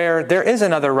 where there is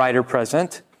another writer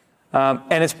present,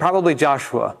 and it's probably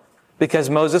Joshua, because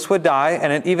Moses would die,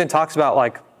 and it even talks about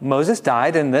like Moses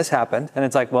died and this happened, and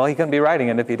it's like, well, he couldn't be writing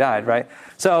it if he died, right?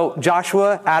 So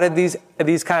Joshua added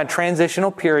these kind of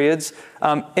transitional periods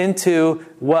into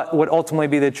what would ultimately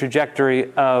be the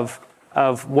trajectory of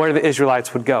where the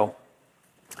Israelites would go.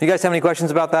 You guys have any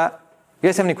questions about that? You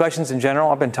guys have any questions in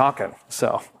general? I've been talking,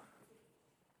 so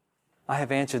I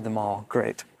have answered them all.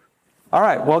 Great. All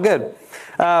right, well, good.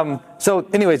 So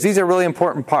anyways, these are really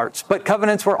important parts. But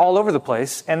covenants were all over the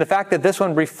place, and the fact that this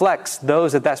one reflects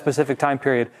those at that specific time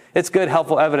period, it's good,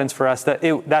 helpful evidence for us that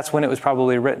that's when it was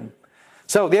probably written.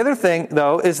 So the other thing,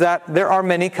 though, is that there are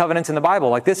many covenants in the Bible.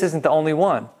 Like, this isn't the only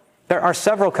one. There are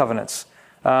several covenants.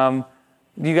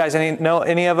 Do you guys know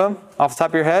any of them off the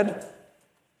top of your head?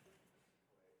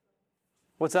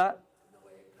 What's that?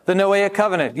 The Noahic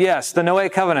covenant. Yes, the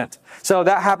Noahic covenant. So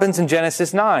that happens in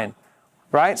Genesis 9,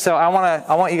 right? So I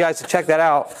want you guys to check that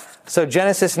out. So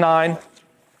Genesis 9,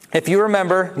 if you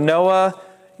remember, Noah,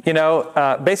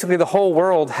 basically the whole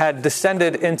world had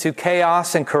descended into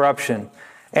chaos and corruption,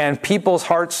 and people's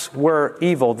hearts were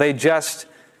evil. They just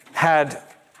had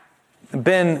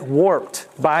been warped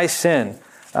by sin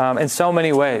in so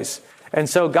many ways. And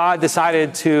so God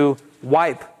decided to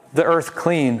wipe the earth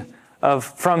clean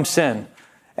from sin.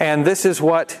 And this is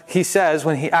what he says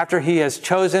after he has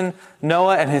chosen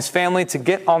Noah and his family to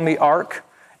get on the ark.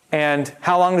 And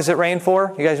how long does it rain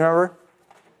for? You guys remember?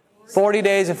 40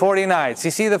 days and 40 nights.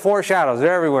 You see the foreshadows.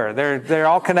 They're everywhere. They're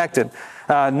all connected.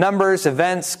 Numbers,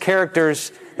 events,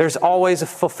 characters. There's always a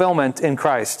fulfillment in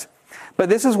Christ. But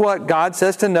this is what God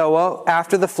says to Noah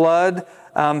after the flood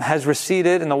has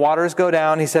receded and the waters go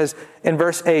down. He says in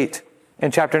verse 8, in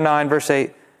chapter 9, verse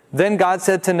 8, "Then God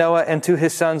said to Noah and to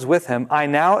his sons with him, I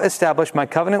now establish my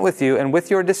covenant with you and with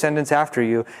your descendants after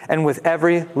you and with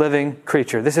every living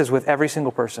creature." This is with every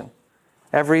single person,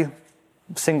 every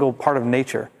single part of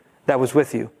nature that was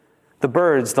with you. The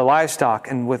birds, the livestock,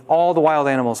 and with all the wild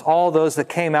animals, all those that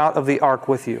came out of the ark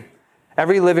with you.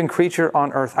 Every living creature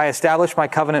on earth, I establish my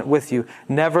covenant with you.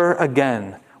 Never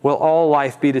again will all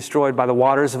life be destroyed by the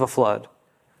waters of a flood.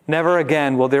 Never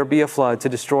again will there be a flood to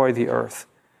destroy the earth.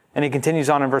 And he continues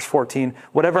on in verse 14,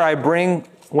 whenever I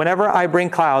bring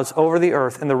clouds over the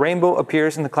earth and the rainbow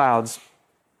appears in the clouds,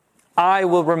 I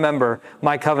will remember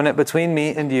my covenant between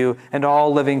me and you and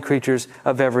all living creatures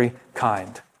of every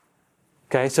kind.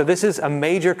 Okay, so this is a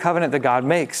major covenant that God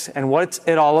makes. And what's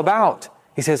it all about?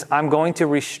 He says, I'm going to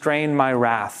restrain my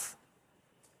wrath.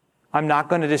 I'm not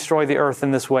going to destroy the earth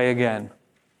in this way again.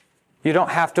 You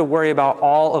don't have to worry about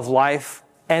all of life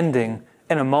ending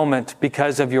in a moment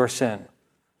because of your sin.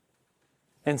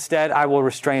 Instead, I will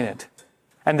restrain it.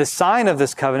 And the sign of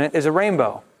this covenant is a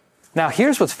rainbow. Now,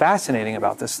 here's what's fascinating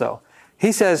about this, though.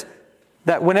 He says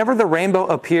that whenever the rainbow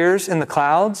appears in the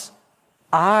clouds,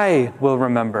 I will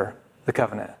remember the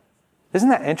covenant. Isn't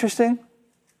that interesting?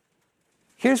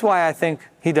 Here's why I think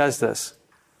he does this.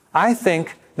 I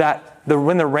think that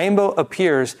when the rainbow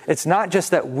appears, it's not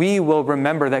just that we will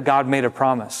remember that God made a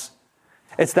promise.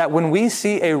 It's that when we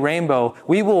see a rainbow,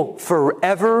 we will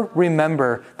forever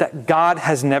remember that God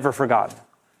has never forgotten.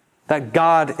 That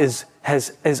God is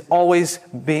always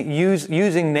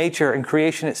using nature and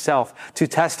creation itself to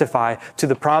testify to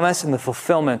the promise and the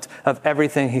fulfillment of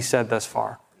everything he said thus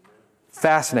far.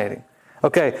 Fascinating.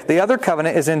 Okay, the other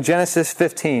covenant is in Genesis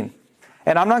 15.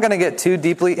 And I'm not going to get too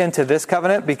deeply into this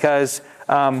covenant because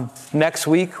next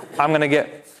week I'm going to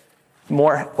get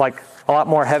more, like a lot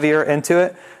more heavier into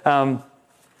it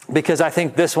because I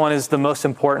think this one is the most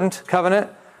important covenant.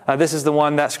 This is the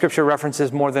one that Scripture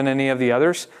references more than any of the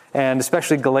others, and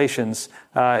especially Galatians.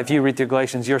 If you read through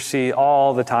Galatians, you'll see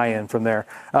all the tie-in from there.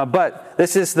 But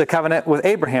this is the covenant with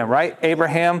Abraham, right?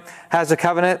 Abraham has a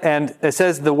covenant, and it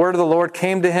says the word of the Lord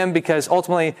came to him because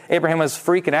ultimately Abraham was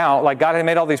freaking out. Like God had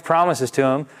made all these promises to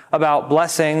him about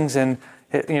blessings and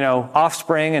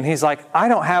offspring, and he's like, I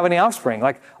don't have any offspring.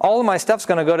 Like all of my stuff's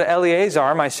going to go to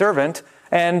Eleazar, my servant,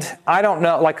 and I don't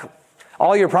know, like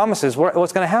all your promises,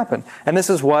 what's going to happen? And this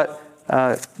is what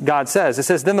God says. It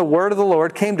says, then the word of the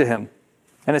Lord came to him.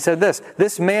 And it said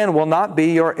this man will not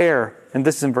be your heir. And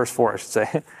this is in verse 4, I should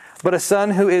say. But a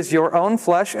son who is your own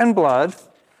flesh and blood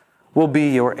will be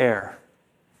your heir.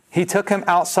 He took him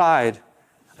outside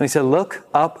and he said, look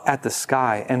up at the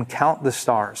sky and count the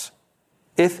stars,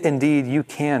 if indeed you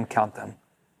can count them.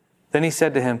 Then he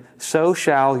said to him, so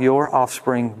shall your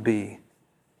offspring be.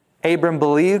 Abram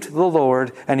believed the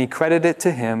Lord, and he credited it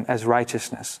to him as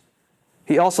righteousness.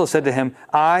 He also said to him,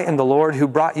 I am the Lord who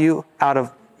brought you out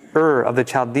of Ur of the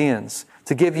Chaldeans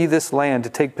to give you this land to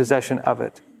take possession of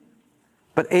it.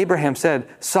 But Abraham said,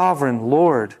 Sovereign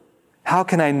Lord, how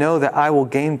can I know that I will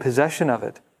gain possession of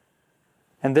it?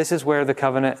 And this is where the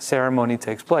covenant ceremony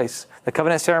takes place. The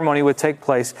covenant ceremony would take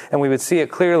place, and we would see it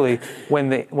clearly when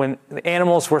the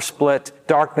animals were split,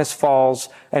 darkness falls,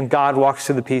 and God walks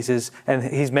through the pieces, and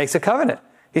he makes a covenant.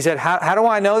 He said, how do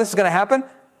I know this is going to happen?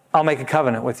 I'll make a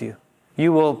covenant with you.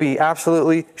 You will be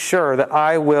absolutely sure that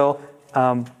I will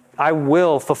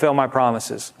fulfill my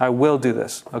promises. I will do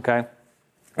this, okay?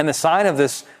 And the sign of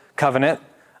this covenant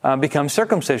becomes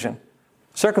circumcision.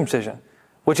 Circumcision,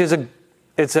 which is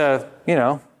it's a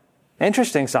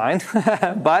interesting sign,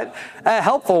 but a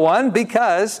helpful one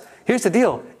because here's the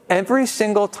deal. Every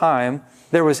single time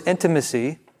there was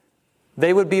intimacy,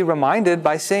 they would be reminded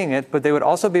by seeing it, but they would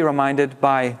also be reminded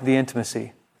by the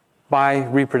intimacy, by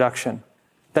reproduction,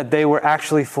 that they were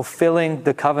actually fulfilling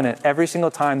the covenant. Every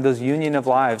single time those union of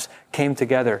lives came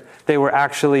together, they were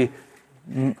actually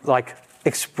like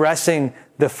expressing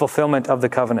the fulfillment of the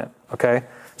covenant, okay?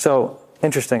 So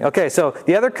interesting. Okay, so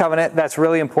the other covenant that's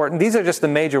really important, these are just the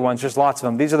major ones, there's lots of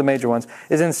them. These are the major ones,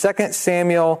 is in 2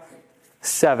 Samuel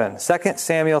 7. 2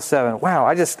 Samuel 7. Wow,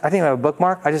 I didn't even have a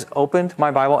bookmark. I just opened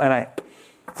my Bible and I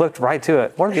flipped right to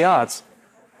it. What are the odds?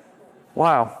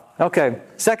 Wow. Okay,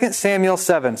 2 Samuel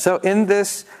 7. So in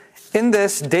this,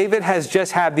 David has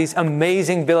just had these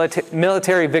amazing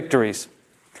military victories.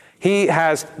 He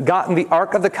has gotten the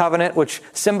Ark of the Covenant, which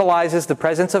symbolizes the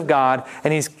presence of God,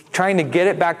 and he's trying to get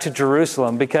it back to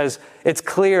Jerusalem because it's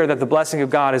clear that the blessing of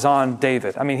God is on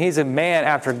David. I mean, he's a man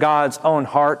after God's own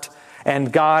heart,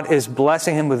 and God is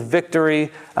blessing him with victory,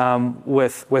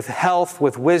 with health,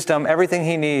 with wisdom, everything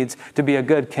he needs to be a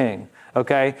good king.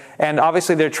 Okay? And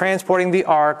obviously they're transporting the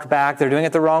ark back. They're doing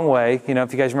it the wrong way, if you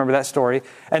guys remember that story.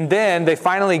 And then they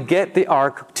finally get the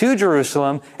ark to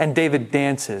Jerusalem, and David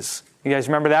dances. You guys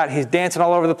remember that? He's dancing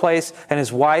all over the place, and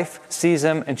his wife sees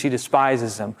him, and she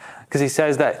despises him because he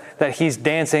says that he's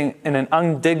dancing in an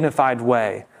undignified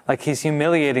way, like he's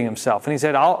humiliating himself. And he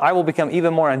said, I will become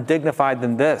even more undignified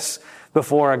than this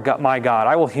before my God.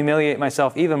 I will humiliate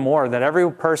myself even more, that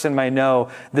every person may know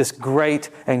this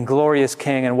great and glorious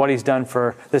king and what he's done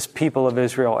for this people of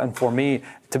Israel and for me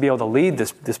to be able to lead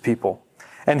this people.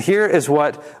 And here is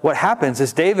what happens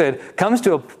is David comes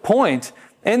to a point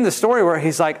in the story where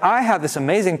he's like, I have this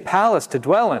amazing palace to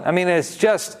dwell in. I mean, it's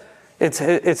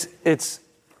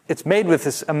made with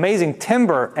this amazing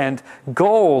timber and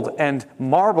gold and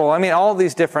marble. I mean, all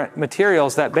these different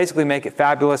materials that basically make it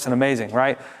fabulous and amazing,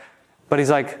 right? But he's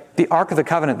like, the Ark of the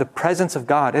Covenant, the presence of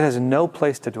God, it has no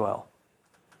place to dwell.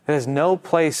 It has no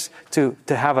place to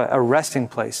have a resting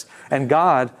place. And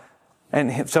David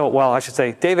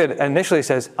initially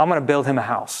says, I'm going to build him a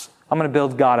house. I'm going to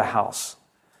build God a house.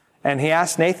 And he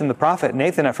asked Nathan the prophet.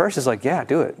 Nathan at first is like, yeah,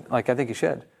 do it. Like, I think you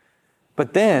should.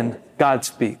 But then God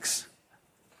speaks.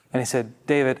 And he said,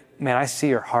 David, man, I see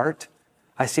your heart.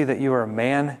 I see that you are a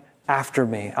man after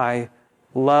me. I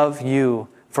love you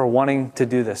for wanting to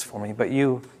do this for me, but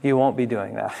you won't be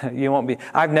doing that. You won't be.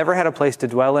 I've never had a place to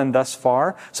dwell in thus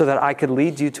far so that I could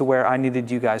lead you to where I needed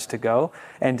you guys to go,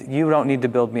 and you don't need to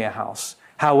build me a house.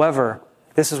 However,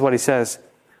 this is what he says.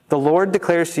 The Lord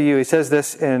declares to you, he says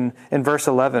this in verse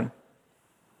 11,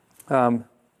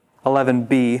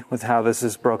 11b, with how this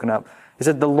is broken up. He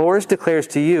said, the Lord declares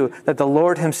to you that the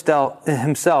Lord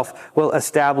himself will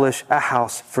establish a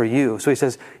house for you. So he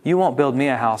says, you won't build me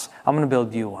a house. I'm going to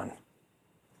build you one.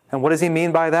 And what does he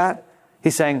mean by that?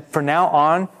 He's saying, from now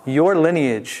on, your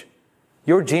lineage,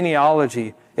 your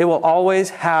genealogy, it will always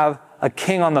have a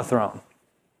king on the throne.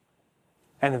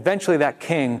 And eventually that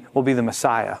king will be the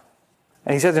Messiah.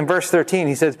 And he says in verse 13,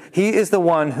 he says, he is the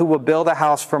one who will build a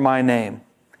house for my name,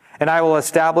 and I will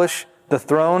establish the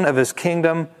throne of his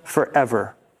kingdom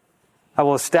forever. I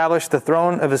will establish the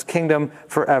throne of his kingdom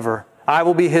forever. I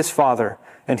will be his father,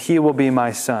 and he will be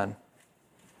my son.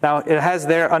 Now, it has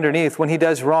there underneath, when he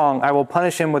does wrong, I will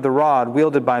punish him with a rod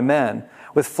wielded by men,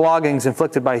 with floggings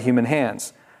inflicted by human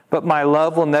hands. But my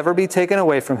love will never be taken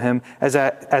away from him as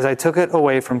I took it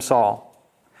away from Saul.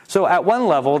 So at one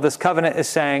level, this covenant is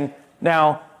saying,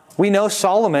 now, we know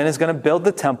Solomon is going to build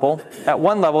the temple. At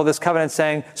one level, this covenant is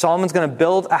saying Solomon's going to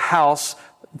build a house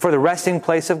for the resting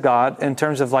place of God in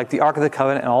terms of like the Ark of the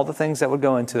Covenant and all the things that would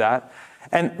go into that.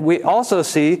 And we also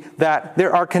see that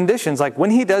there are conditions, like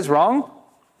when he does wrong,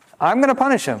 I'm going to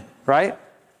punish him, right?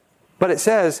 But it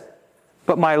says,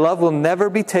 but my love will never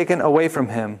be taken away from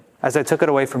him as I took it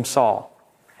away from Saul.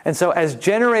 And so as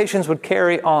generations would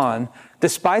carry on,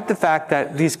 despite the fact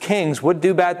that these kings would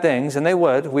do bad things, and they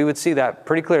would, we would see that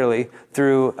pretty clearly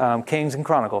through Kings and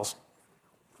Chronicles,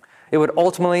 it would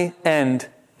ultimately end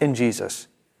in Jesus.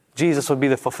 Jesus would be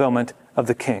the fulfillment of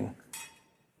the king.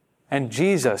 And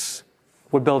Jesus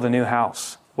would build a new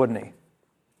house, wouldn't he?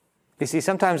 You see,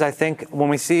 sometimes I think when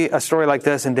we see a story like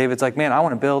this and David's like, man, I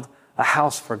want to build a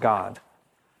house for God.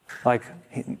 Like,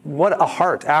 what a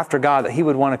heart after God that he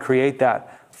would want to create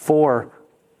that for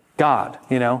God,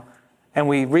 you know? And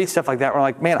we read stuff like that, we're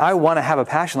like, man, I want to have a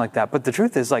passion like that. But the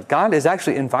truth is, like, God is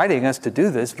actually inviting us to do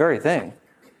this very thing.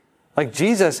 Like,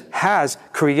 Jesus has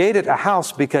created a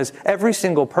house because every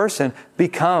single person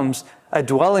becomes a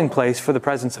dwelling place for the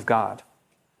presence of God.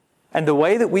 And the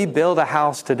way that we build a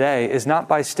house today is not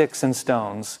by sticks and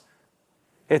stones.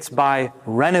 It's by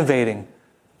renovating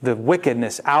the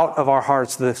wickedness out of our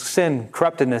hearts, the sin,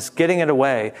 corruptedness, getting it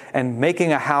away and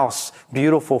making a house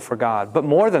beautiful for God. But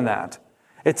more than that,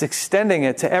 it's extending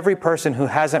it to every person who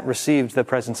hasn't received the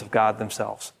presence of God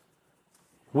themselves.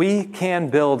 We can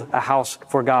build a house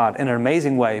for God in an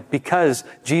amazing way because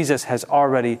Jesus has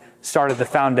already started the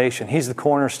foundation. He's the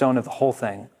cornerstone of the whole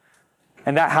thing.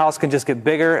 And that house can just get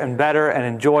bigger and better and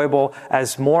enjoyable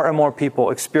as more and more people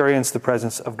experience the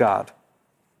presence of God.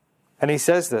 And he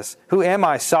says this, who am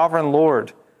I, sovereign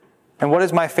Lord? And what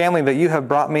is my family that you have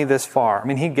brought me this far? I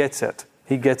mean, he gets it.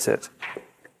 He gets it.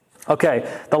 Okay,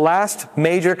 the last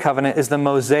major covenant is the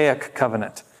Mosaic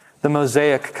covenant. The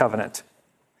Mosaic covenant.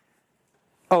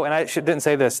 Oh, and I didn't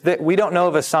say this. We don't know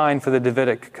of a sign for the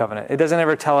Davidic covenant. It doesn't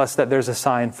ever tell us that there's a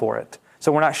sign for it.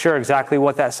 So we're not sure exactly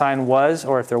what that sign was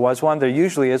or if there was one. There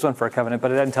usually is one for a covenant,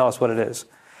 but it doesn't tell us what it is.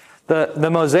 The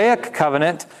Mosaic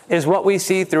covenant is what we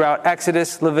see throughout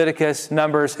Exodus, Leviticus,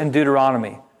 Numbers, and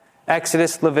Deuteronomy.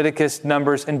 Exodus, Leviticus,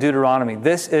 Numbers, and Deuteronomy.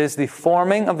 This is the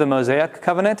forming of the Mosaic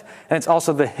covenant, and it's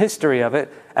also the history of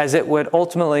it as it would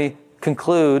ultimately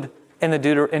conclude in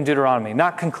Deuteronomy.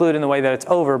 Not conclude in the way that it's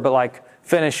over, but like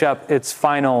finish up its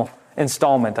final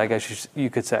installment, I guess you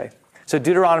could say. So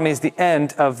Deuteronomy is the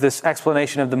end of this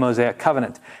explanation of the Mosaic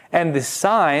covenant. And the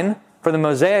sign for the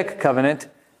Mosaic covenant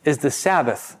is the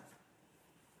Sabbath.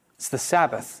 It's the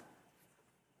Sabbath.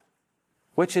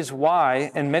 Which is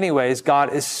why, in many ways,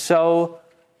 God is so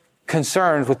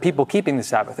concerned with people keeping the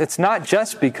Sabbath. It's not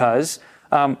just because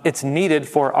it's needed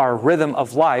for our rhythm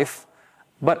of life,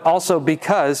 but also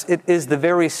because it is the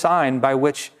very sign by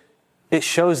which it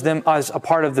shows them as a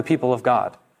part of the people of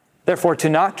God. Therefore, to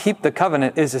not keep the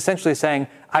covenant is essentially saying,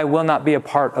 I will not be a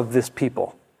part of this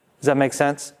people. Does that make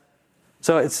sense?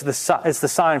 So it's the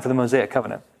sign for the Mosaic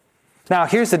covenant. Now,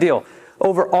 here's the deal.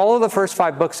 Over all of the first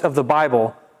 5 books of the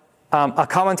Bible, a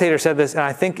commentator said this, and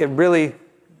I think it really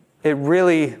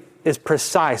is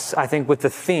precise, I think, with the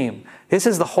theme. This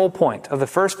is the whole point of the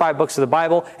first 5 books of the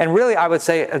Bible, and really, I would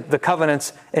say the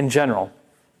covenants in general,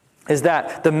 is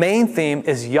that the main theme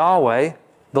is Yahweh,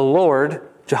 the Lord,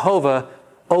 Jehovah,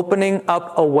 opening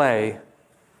up a way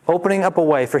opening up a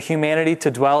way for humanity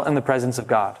to dwell in the presence of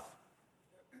God.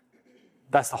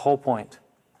 That's the whole point.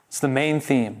 It's the main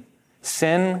theme.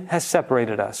 Sin has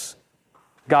separated us.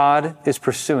 God is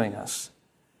pursuing us.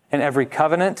 And every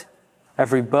covenant,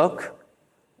 every book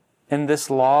in this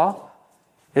law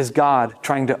is God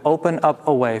trying to open up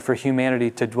a way for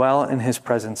humanity to dwell in his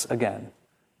presence again.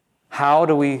 How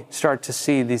do we start to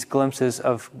see these glimpses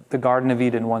of the Garden of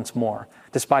Eden once more,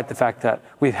 despite the fact that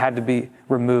we've had to be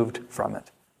removed from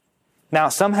it? Now,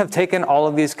 some have taken all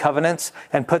of these covenants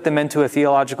and put them into a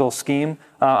theological scheme.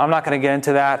 I'm not going to get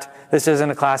into that. This isn't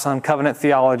a class on covenant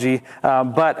theology,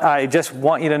 but I just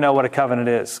want you to know what a covenant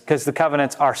is, because the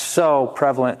covenants are so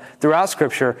prevalent throughout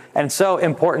Scripture and so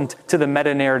important to the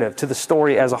meta-narrative, to the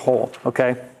story as a whole,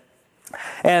 okay?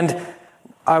 And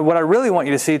what I really want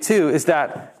you to see, too, is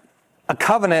that a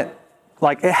covenant,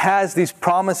 like, it has these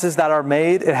promises that are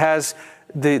made. It has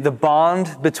the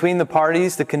bond between the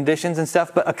parties, the conditions and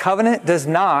stuff, but a covenant does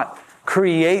not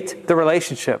create the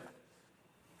relationship.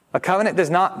 A covenant does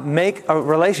not make a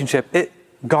relationship. It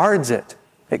guards it.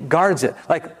 It guards it.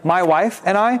 Like my wife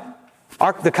and I,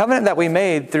 the covenant that we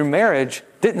made through marriage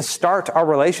didn't start our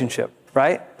relationship,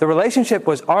 right? The relationship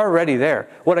was already there.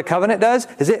 What a covenant does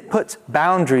is it puts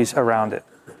boundaries around it.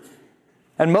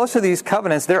 And most of these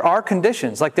covenants, there are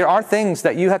conditions. Like there are things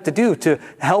that you have to do to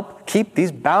help keep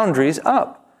these boundaries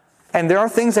up. And there are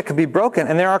things that can be broken,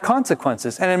 and there are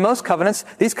consequences. And in most covenants,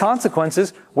 these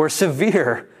consequences were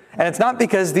severe. And it's not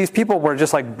because these people were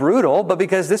just like brutal, but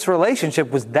because this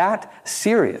relationship was that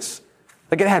serious.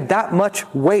 Like it had that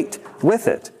much weight with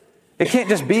it. It can't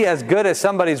just be as good as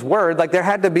somebody's word. Like there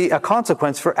had to be a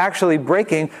consequence for actually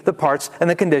breaking the parts and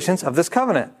the conditions of this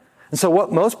covenant. And so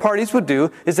what most parties would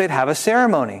do is they'd have a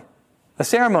ceremony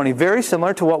very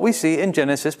similar to what we see in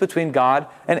Genesis between God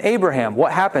and Abraham.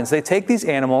 What happens? They take these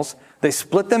animals, they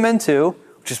split them in two,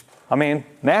 which is,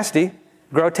 nasty,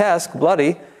 grotesque,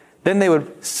 bloody. Then they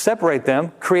would separate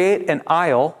them, create an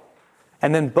aisle,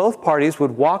 and then both parties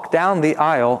would walk down the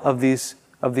aisle of these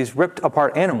ripped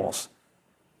apart animals.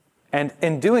 And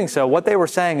in doing so, what they were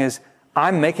saying is,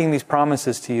 I'm making these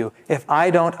promises to you. If I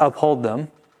don't uphold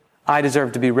them, I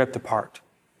deserve to be ripped apart,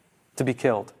 to be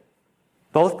killed.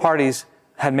 Both parties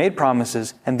had made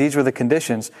promises, and these were the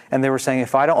conditions, and they were saying,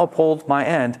 if I don't uphold my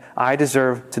end, I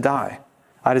deserve to die.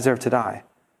 I deserve to die.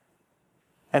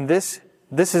 And this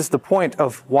is the point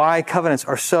of why covenants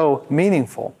are so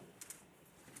meaningful.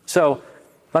 So,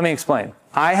 let me explain.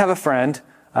 I have a friend,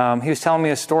 he was telling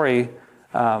me a story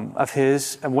of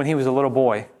his when he was a little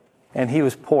boy, and he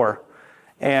was poor.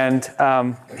 And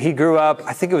he grew up,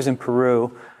 I think it was in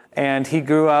Peru, and he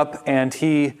grew up and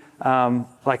he,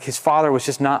 his father was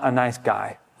just not a nice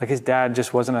guy. Like his dad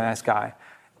just wasn't a nice guy.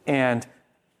 And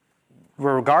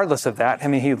regardless of that,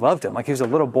 he loved him. Like he was a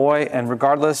little boy, and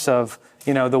regardless of,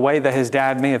 the way that his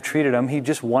dad may have treated him, he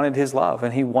just wanted his love,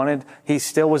 and he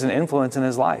still was an influence in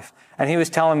his life. And he was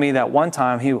telling me that one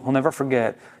time, he'll never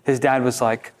forget, his dad was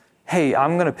like, hey,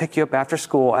 I'm going to pick you up after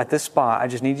school at this spot. I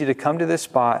just need you to come to this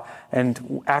spot.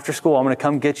 And after school, I'm going to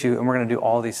come get you, and we're going to do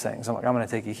all these things. I'm going to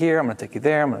take you here. I'm going to take you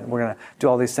there. We're going to do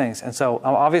all these things. And so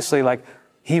obviously,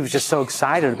 he was just so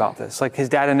excited about this. Like his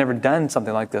dad had never done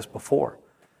something like this before.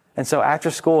 And so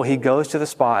after school, he goes to the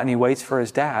spot and he waits for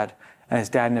his dad, and his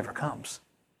dad never comes.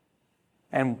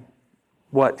 And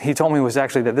what he told me was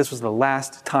actually that this was the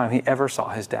last time he ever saw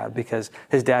his dad, because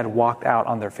his dad walked out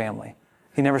on their family.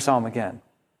 He never saw him again.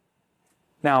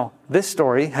 Now, this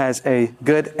story has a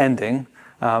good ending,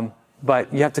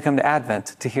 but you have to come to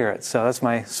Advent to hear it. So that's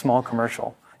my small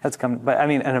commercial.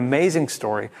 An amazing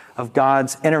story of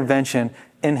God's intervention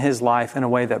in his life in a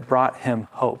way that brought him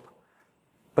hope.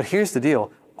 But here's the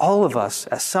deal. All of us,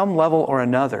 at some level or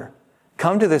another,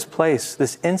 come to this place,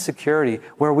 this insecurity,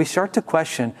 where we start to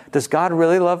question, does God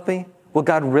really love me? Will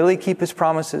God really keep his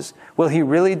promises? Will he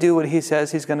really do what he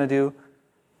says he's going to do?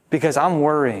 Because I'm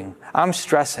worrying, I'm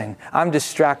stressing, I'm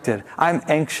distracted, I'm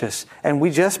anxious, and we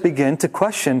just begin to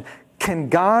question, can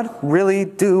God really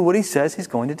do what he says he's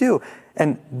going to do?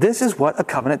 And this is what a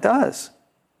covenant does.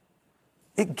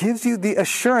 It gives you the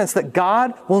assurance that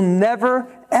God will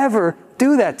never, ever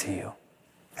do that to you.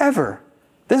 Ever.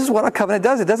 This is what a covenant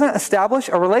does. It doesn't establish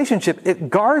a relationship, it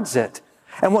guards it.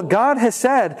 And what God has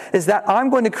said is that I'm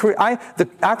going to create,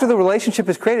 after the relationship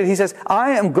is created, he says,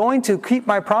 I am going to keep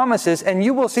my promises, and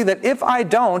you will see that if I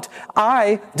don't,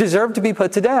 I deserve to be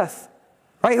put to death.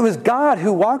 Right? It was God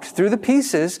who walked through the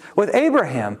pieces with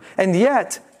Abraham, and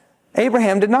yet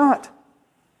Abraham did not.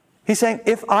 He's saying,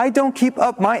 if I don't keep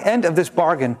up my end of this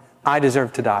bargain, I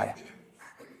deserve to die.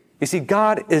 You see,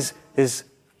 God is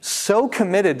so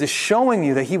committed to showing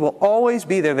you that he will always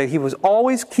be there, that he will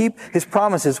always keep his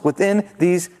promises within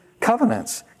these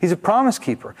covenants. He's a promise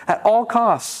keeper at all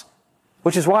costs,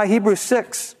 which is why Hebrews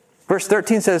 6, verse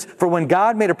 13 says, "For when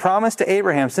God made a promise to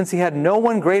Abraham, since he had no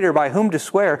one greater by whom to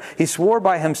swear, he swore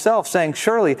by himself, saying,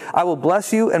 'Surely I will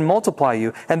bless you and multiply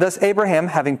you.' And thus Abraham,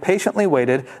 having patiently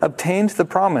waited, obtained the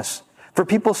promise. For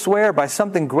people swear by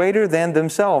something greater than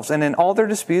themselves, and in all their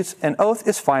disputes, an oath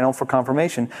is final for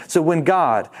confirmation. So when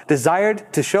God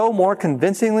desired to show more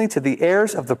convincingly to the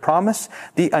heirs of the promise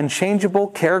the unchangeable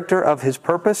character of his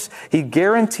purpose, he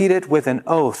guaranteed it with an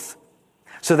oath,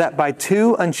 so that by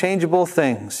two unchangeable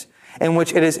things, in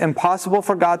which it is impossible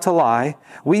for God to lie,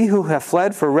 we who have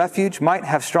fled for refuge might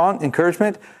have strong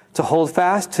encouragement to hold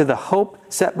fast to the hope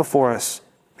set before us.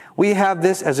 We have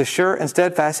this as a sure and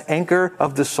steadfast anchor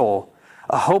of the soul,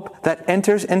 a hope that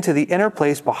enters into the inner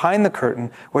place behind the curtain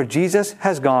where Jesus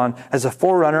has gone as a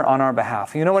forerunner on our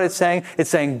behalf." You know what it's saying? It's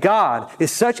saying God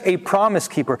is such a promise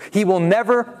keeper. He will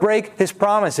never break his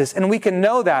promises. And we can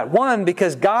know that. One,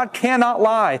 because God cannot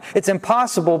lie. It's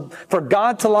impossible for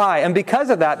God to lie. And because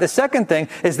of that, the second thing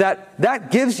is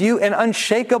that gives you an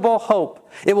unshakable hope.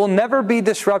 It will never be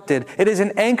disrupted. It is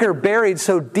an anchor buried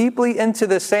so deeply into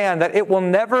the sand that it will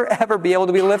never, ever be able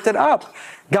to be lifted up.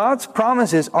 God's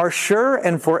promises are sure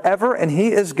and forever, and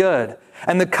he is good.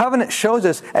 And the covenant shows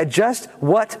us at just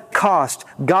what cost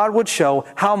God would show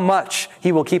how much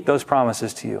he will keep those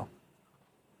promises to you.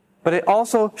 But it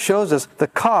also shows us the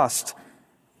cost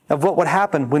of what would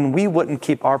happen when we wouldn't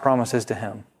keep our promises to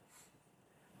him.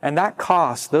 And that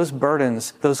cost, those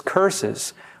burdens, those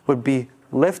curses would be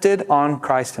lifted on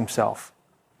Christ himself.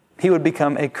 He would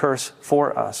become a curse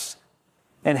for us,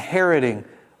 inheriting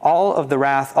all of the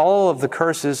wrath, all of the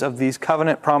curses of these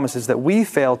covenant promises that we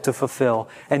failed to fulfill.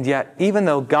 And yet, even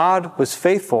though God was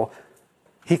faithful,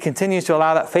 he continues to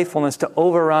allow that faithfulness to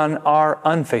overrun our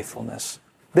unfaithfulness.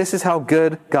 This is how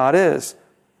good God is.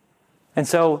 And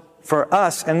so, for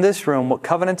us in this room, what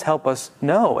covenants help us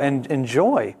know and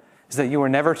enjoy is that you are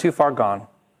never too far gone.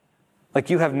 Like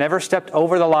you have never stepped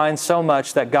over the line so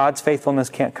much that God's faithfulness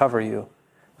can't cover you.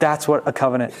 That's what a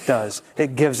covenant does.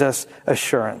 It gives us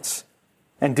assurance.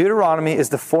 And Deuteronomy is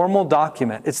the formal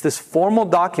document. It's this formal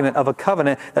document of a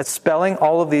covenant that's spelling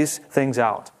all of these things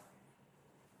out.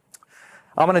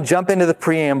 I'm going to jump into the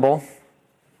preamble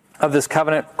of this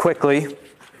covenant quickly.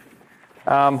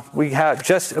 We have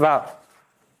just about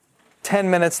 10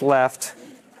 minutes left.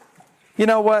 You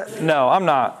know what? No, I'm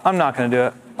not going to do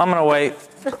it. I'm going to wait.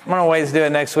 I'm going to wait to do it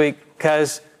next week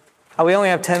because we only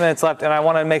have 10 minutes left, and I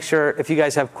want to make sure if you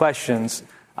guys have questions,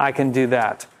 I can do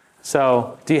that.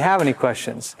 So, do you have any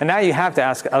questions? And now you have to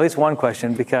ask at least one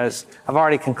question because I've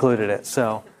already concluded it.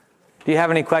 So, do you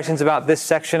have any questions about this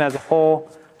section as a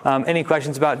whole? Any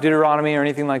questions about Deuteronomy or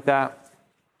anything like that?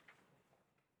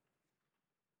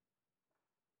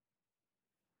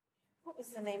 What was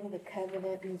the name of the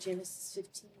covenant in Genesis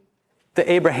 15?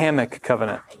 The Abrahamic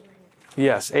covenant.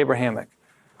 Yes, Abrahamic.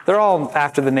 They're all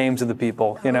after the names of the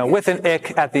people, with an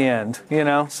ick at the end,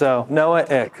 So Noah,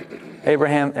 ick.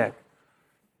 Abraham, ick.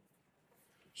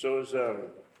 So is,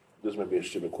 this might be a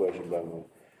stupid question, by the way.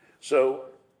 So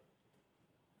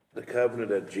the covenant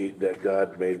that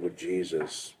God made with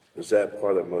Jesus, is that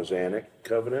part of the Mosaic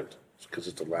covenant? Because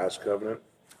it's the last covenant?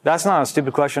 That's not a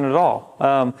stupid question at all.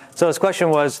 So his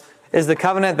question was, is the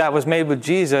covenant that was made with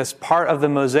Jesus part of the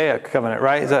Mosaic covenant,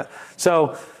 right?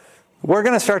 So we're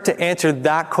going to start to answer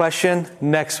that question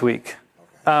next week.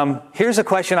 Here's a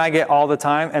question I get all the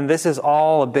time, and this is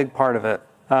all a big part of it.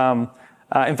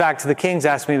 In fact, the Kings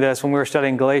asked me this when we were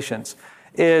studying Galatians,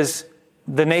 is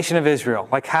the nation of Israel.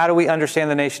 Like, how do we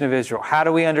understand the nation of Israel? How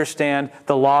do we understand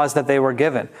the laws that they were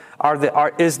given?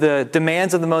 Is the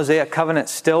demands of the Mosaic covenant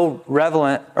still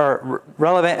relevant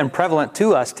and prevalent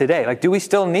to us today? Like, do we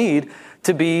still need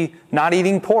to be not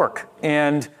eating pork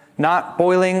and not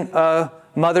boiling a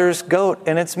mother's goat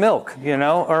in its milk,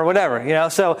 or whatever,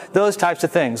 So those types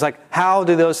of things, like how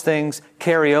do those things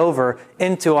carry over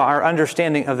into our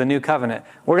understanding of the new covenant?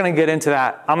 We're going to get into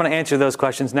that. I'm going to answer those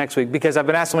questions next week because I've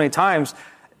been asked so many times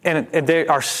and they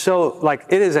are so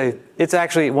it's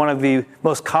actually one of the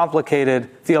most complicated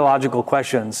theological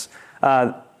questions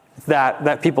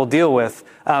that people deal with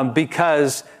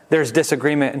because there's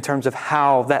disagreement in terms of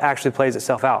how that actually plays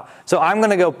itself out. So I'm going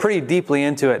to go pretty deeply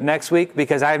into it next week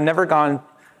because I've never gone,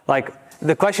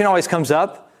 the question always comes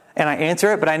up and I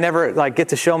answer it, but I never get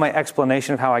to show my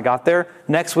explanation of how I got there.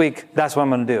 Next week, that's what I'm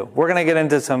going to do. We're going to get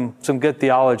into some good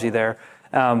theology there,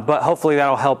 but hopefully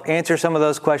that'll help answer some of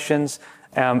those questions.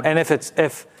 And and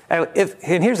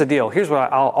here's the deal. Here's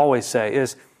what I'll always say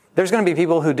is, There's going to be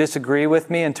people who disagree with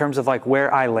me in terms of like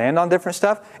where I land on different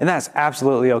stuff, and that's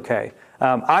absolutely okay.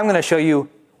 I'm going to show you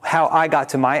how I got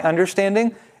to my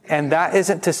understanding, and that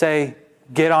isn't to say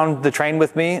get on the train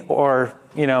with me or,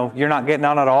 you're not getting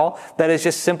on at all. That is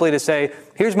just simply to say,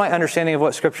 here's my understanding of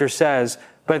what Scripture says.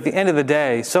 But at the end of the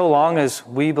day, so long as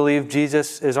we believe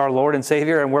Jesus is our Lord and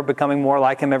Savior and we're becoming more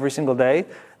like Him every single day,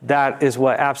 that is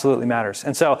what absolutely matters.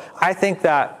 And so I think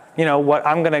that, what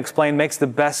I'm going to explain makes the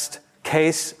best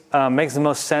case, makes the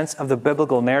most sense of the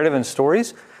biblical narrative and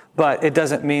stories, but it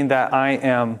doesn't mean that I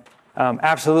am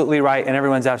absolutely right and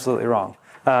everyone's absolutely wrong.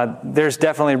 There's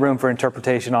definitely room for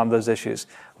interpretation on those issues.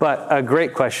 But a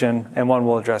great question, and one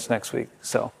we'll address next week.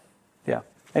 So, yeah.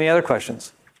 Any other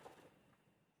questions?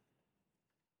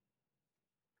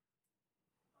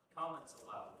 Comments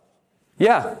allowed.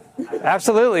 Yeah,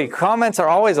 absolutely. Comments are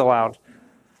always allowed.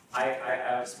 I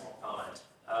have a small comment.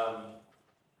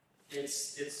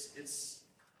 It's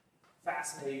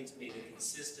fascinating to me, the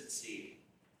consistency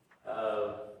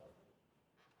of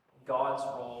God's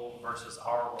role versus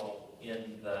our role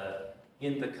in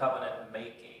the covenant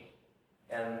making,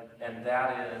 and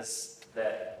that is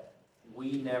that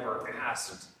we never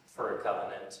asked for a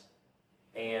covenant,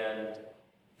 and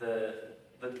the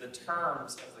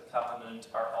terms of the covenant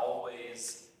are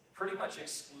always pretty much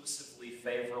exclusively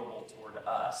favorable toward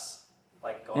us.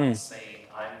 Like God saying,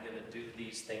 "I'm going to do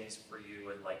these things for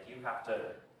you," and like you have to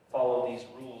follow these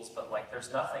rules, but like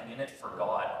there's nothing in it for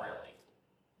God really.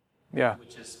 Yeah.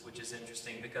 Which is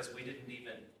interesting because we didn't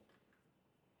even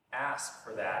ask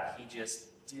for that. He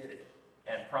just did it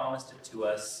and promised it to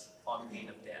us on pain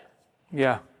of death.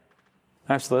 Yeah,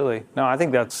 absolutely. No, I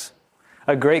think that's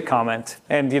a great comment.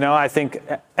 And, I think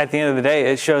at the end of the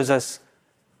day, it shows us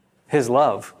His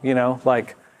love,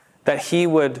 like that He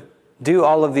would do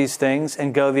all of these things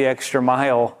and go the extra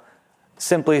mile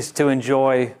simply to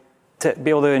be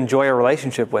able to enjoy a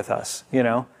relationship with us,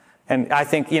 And I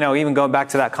think, even going back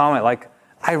to that comment, like,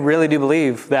 I really do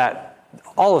believe that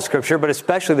all of Scripture, but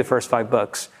especially the first 5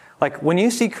 books, like when you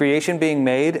see creation being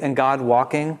made and God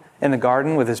walking in the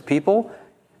garden with His people,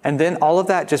 and then all of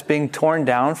that just being torn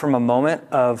down from a moment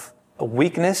of a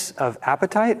weakness of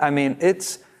appetite, I mean,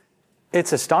 it's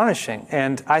astonishing.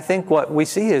 And I think what we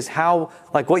see is how,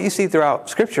 like what you see throughout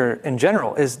Scripture in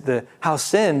general, is how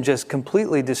sin just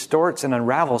completely distorts and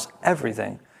unravels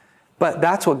everything. But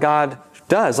that's what God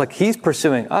does. Like He's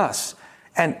pursuing us.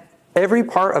 And every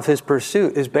part of His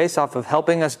pursuit is based off of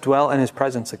helping us dwell in His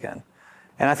presence again.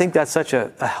 And I think that's such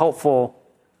a helpful,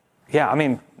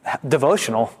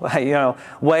 devotional,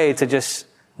 way to just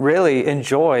really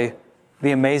enjoy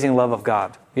the amazing love of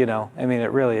God. It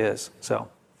really is. So,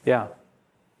 yeah,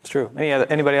 it's true.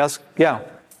 Anybody else? Yeah.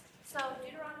 So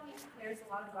Deuteronomy declares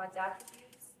a lot of God's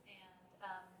attributes,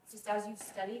 and just as you've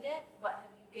studied it, what have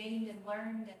you gained and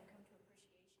learned and come to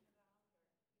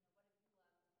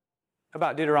appreciation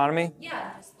About Deuteronomy?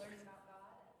 Yeah, just learning about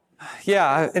God.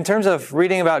 Yeah, in terms of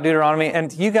reading about Deuteronomy,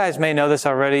 and you guys may know this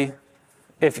already.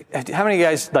 How many of you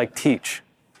guys teach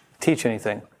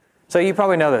anything? So you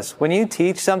probably know this. When you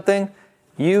teach something,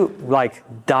 you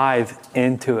dive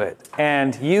into it,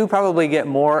 and you probably get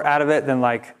more out of it than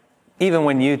even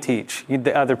when you teach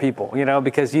the other people,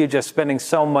 because you're just spending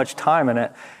so much time in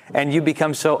it, and you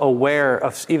become so aware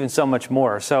of even so much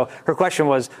more. So her question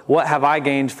was, what have I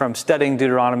gained from studying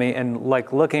Deuteronomy and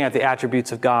looking at the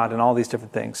attributes of God and all these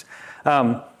different things?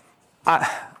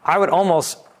 I would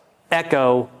almost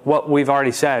echo what we've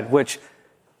already said, which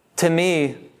to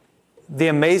me, the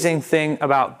amazing thing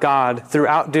about God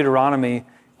throughout Deuteronomy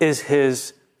is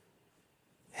his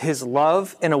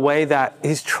love in a way that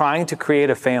He's trying to create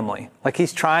a family.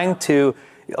 He's trying to,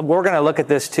 we're going to look at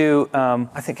this too.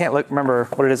 Remember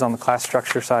what it is on the class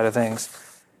structure side of things.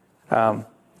 The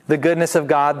goodness of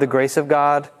God, the grace of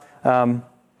God.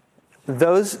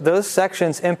 Those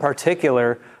sections in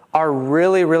particular are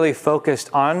really, really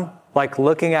focused on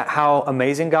looking at how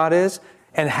amazing God is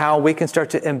and how we can start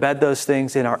to embed those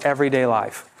things in our everyday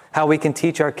life. How we can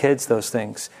teach our kids those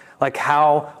things.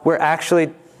 How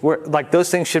those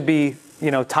things should be,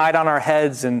 tied on our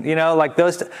heads and,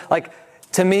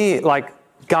 to me,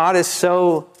 God is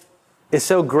so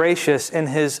gracious in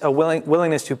His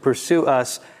willingness to pursue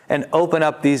us and open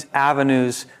up these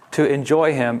avenues to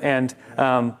enjoy Him. And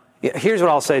here's what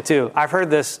I'll say too. I've heard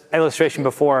this illustration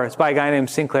before. It's by a guy named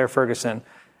Sinclair Ferguson.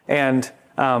 And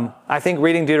I think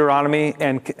reading Deuteronomy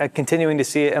and continuing to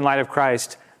see it in light of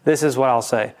Christ, this is what I'll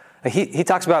say. He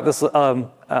talks about this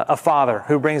a father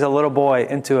who brings a little boy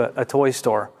into a toy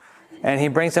store. And he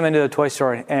brings them into the toy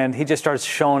store, and he just starts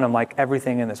showing them like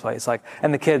everything in this place. Like,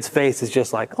 and the kid's face is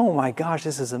just like, oh my gosh,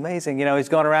 this is amazing. You know, he's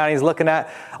going around, he's looking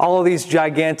at all of these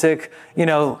gigantic, you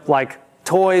know, like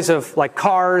toys of like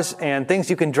cars and things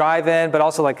you can drive in, but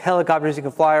also like helicopters you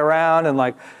can fly around, and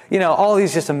like, you know, all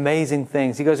these just amazing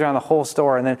things. He goes around the whole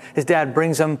store, and then his dad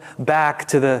brings him back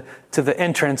to the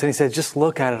entrance, and he says, just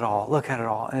look at it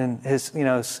all. And his, you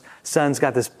know, his son's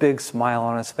got this big smile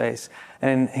on his face,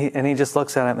 and he just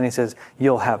looks at him and he says,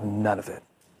 you'll have none of it.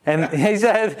 And he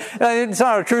said, it's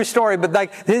not a true story, but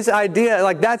like his idea,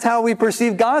 like that's how we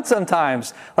perceive God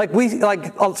sometimes. Like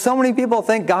so many people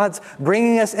think God's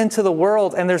bringing us into the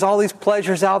world and there's all these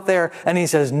pleasures out there. And he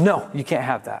says, no, you can't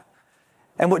have that.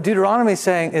 And what Deuteronomy is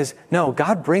saying is, no,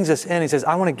 God brings us in. He says,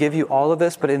 I want to give you all of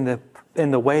this, but in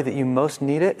the way that you most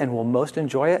need it and will most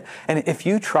enjoy it. And if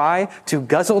you try to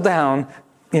guzzle down,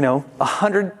 you know,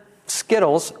 100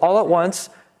 Skittles all at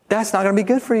once, that's not going to be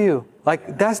good for you.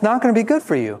 Like, that's not going to be good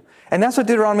for you. And that's what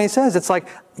Deuteronomy says. It's like,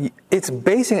 it's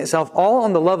basing itself all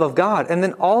on the love of God. And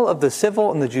then all of the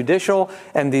civil and the judicial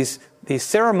and these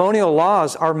ceremonial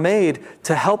laws are made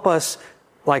to help us,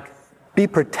 like, be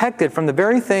protected from the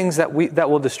very things that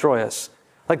will destroy us.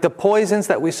 Like the poisons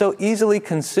that we so easily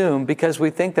consume because we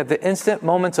think that the instant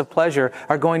moments of pleasure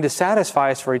are going to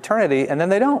satisfy us for eternity, and then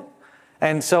they don't.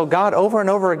 And so God over and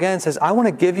over again says, I want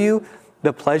to give you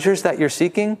the pleasures that you're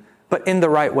seeking, but in the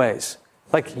right ways.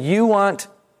 Like, you want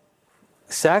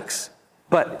sex,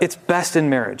 but it's best in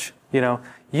marriage. You know,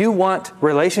 you want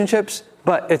relationships,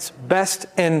 but it's best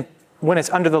when it's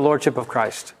under the lordship of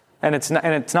Christ, and it's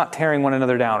not tearing one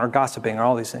another down or gossiping or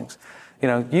all these things. You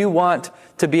know, you want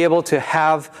to be able to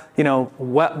have, you know,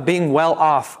 being well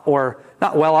off, or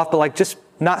not well off, but like just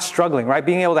not struggling, right?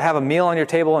 Being able to have a meal on your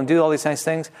table and do all these nice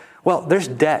things. Well, there's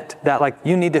debt that like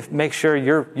you need to make sure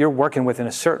you're working with in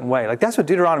a certain way. Like that's what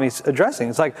Deuteronomy is addressing.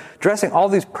 It's like addressing all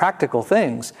these practical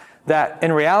things that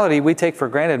in reality we take for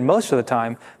granted most of the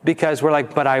time because we're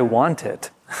like, but I want it,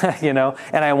 you know,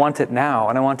 and I want it now,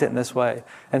 and I want it in this way.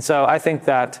 And so I think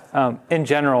that in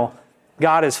general,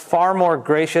 God is far more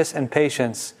gracious and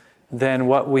patient than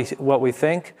what we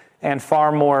think, and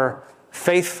far more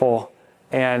faithful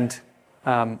and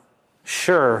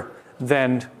sure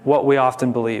than what we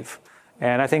often believe.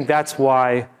 And I think that's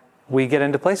why we get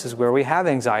into places where we have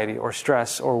anxiety or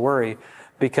stress or worry,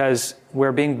 because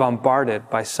we're being bombarded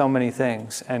by so many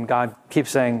things. And God keeps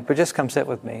saying, but just come sit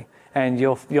with me, and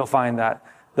you'll find that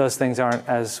those things aren't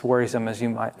as worrisome as you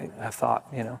might have thought,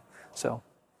 you know. So,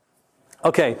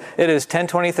 okay, it is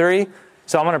 10:23,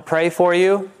 so I'm going to pray for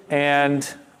you, and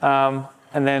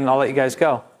then I'll let you guys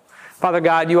go. Father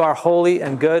God, you are holy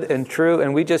and good and true,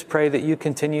 and we just pray that you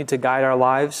continue to guide our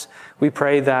lives. We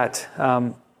pray that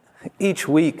each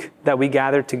week that we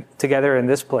gather together in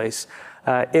this place,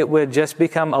 it would just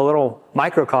become a little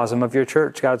microcosm of your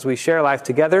church, God, as we share life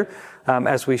together,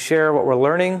 as we share what we're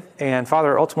learning, and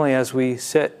Father, ultimately as we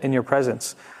sit in your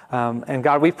presence. And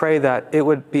God, we pray that it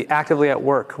would be actively at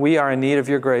work. We are in need of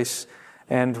your grace,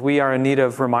 and we are in need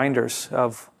of reminders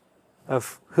of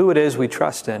who it is we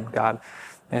trust in, God.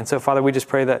 And so, Father, we just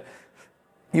pray that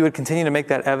you would continue to make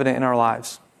that evident in our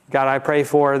lives. God, I pray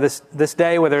for this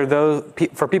day,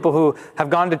 for people who have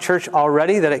gone to church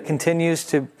already, that it continues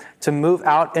to move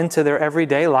out into their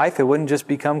everyday life. It wouldn't just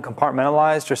become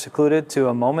compartmentalized or secluded to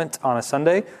a moment on a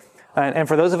Sunday. And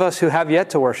for those of us who have yet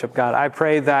to worship, God, I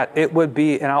pray that it would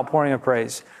be an outpouring of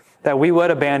praise, that we would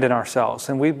abandon ourselves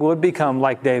and we would become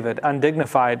like David,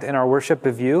 undignified in our worship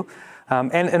of you.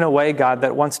 And in a way, God,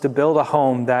 that wants to build a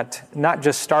home that not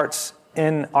just starts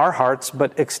in our hearts,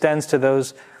 but extends to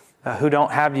those who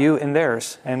don't have you in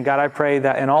theirs. And God, I pray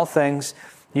that in all things,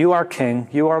 you are King,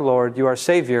 you are Lord, you are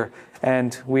Savior,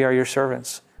 and we are your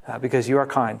servants because you are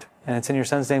kind. And it's in your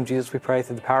Son's name, Jesus, we pray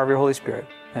through the power of your Holy Spirit.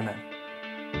 Amen.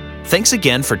 Thanks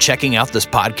again for checking out this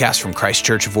podcast from Christ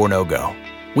Church of Oronogo.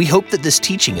 We hope that this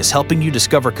teaching is helping you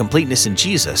discover completeness in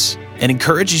Jesus and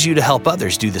encourages you to help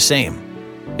others do the same.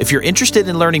 If you're interested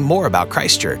in learning more about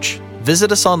Christ Church,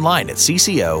 visit us online at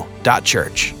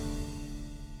cco.church.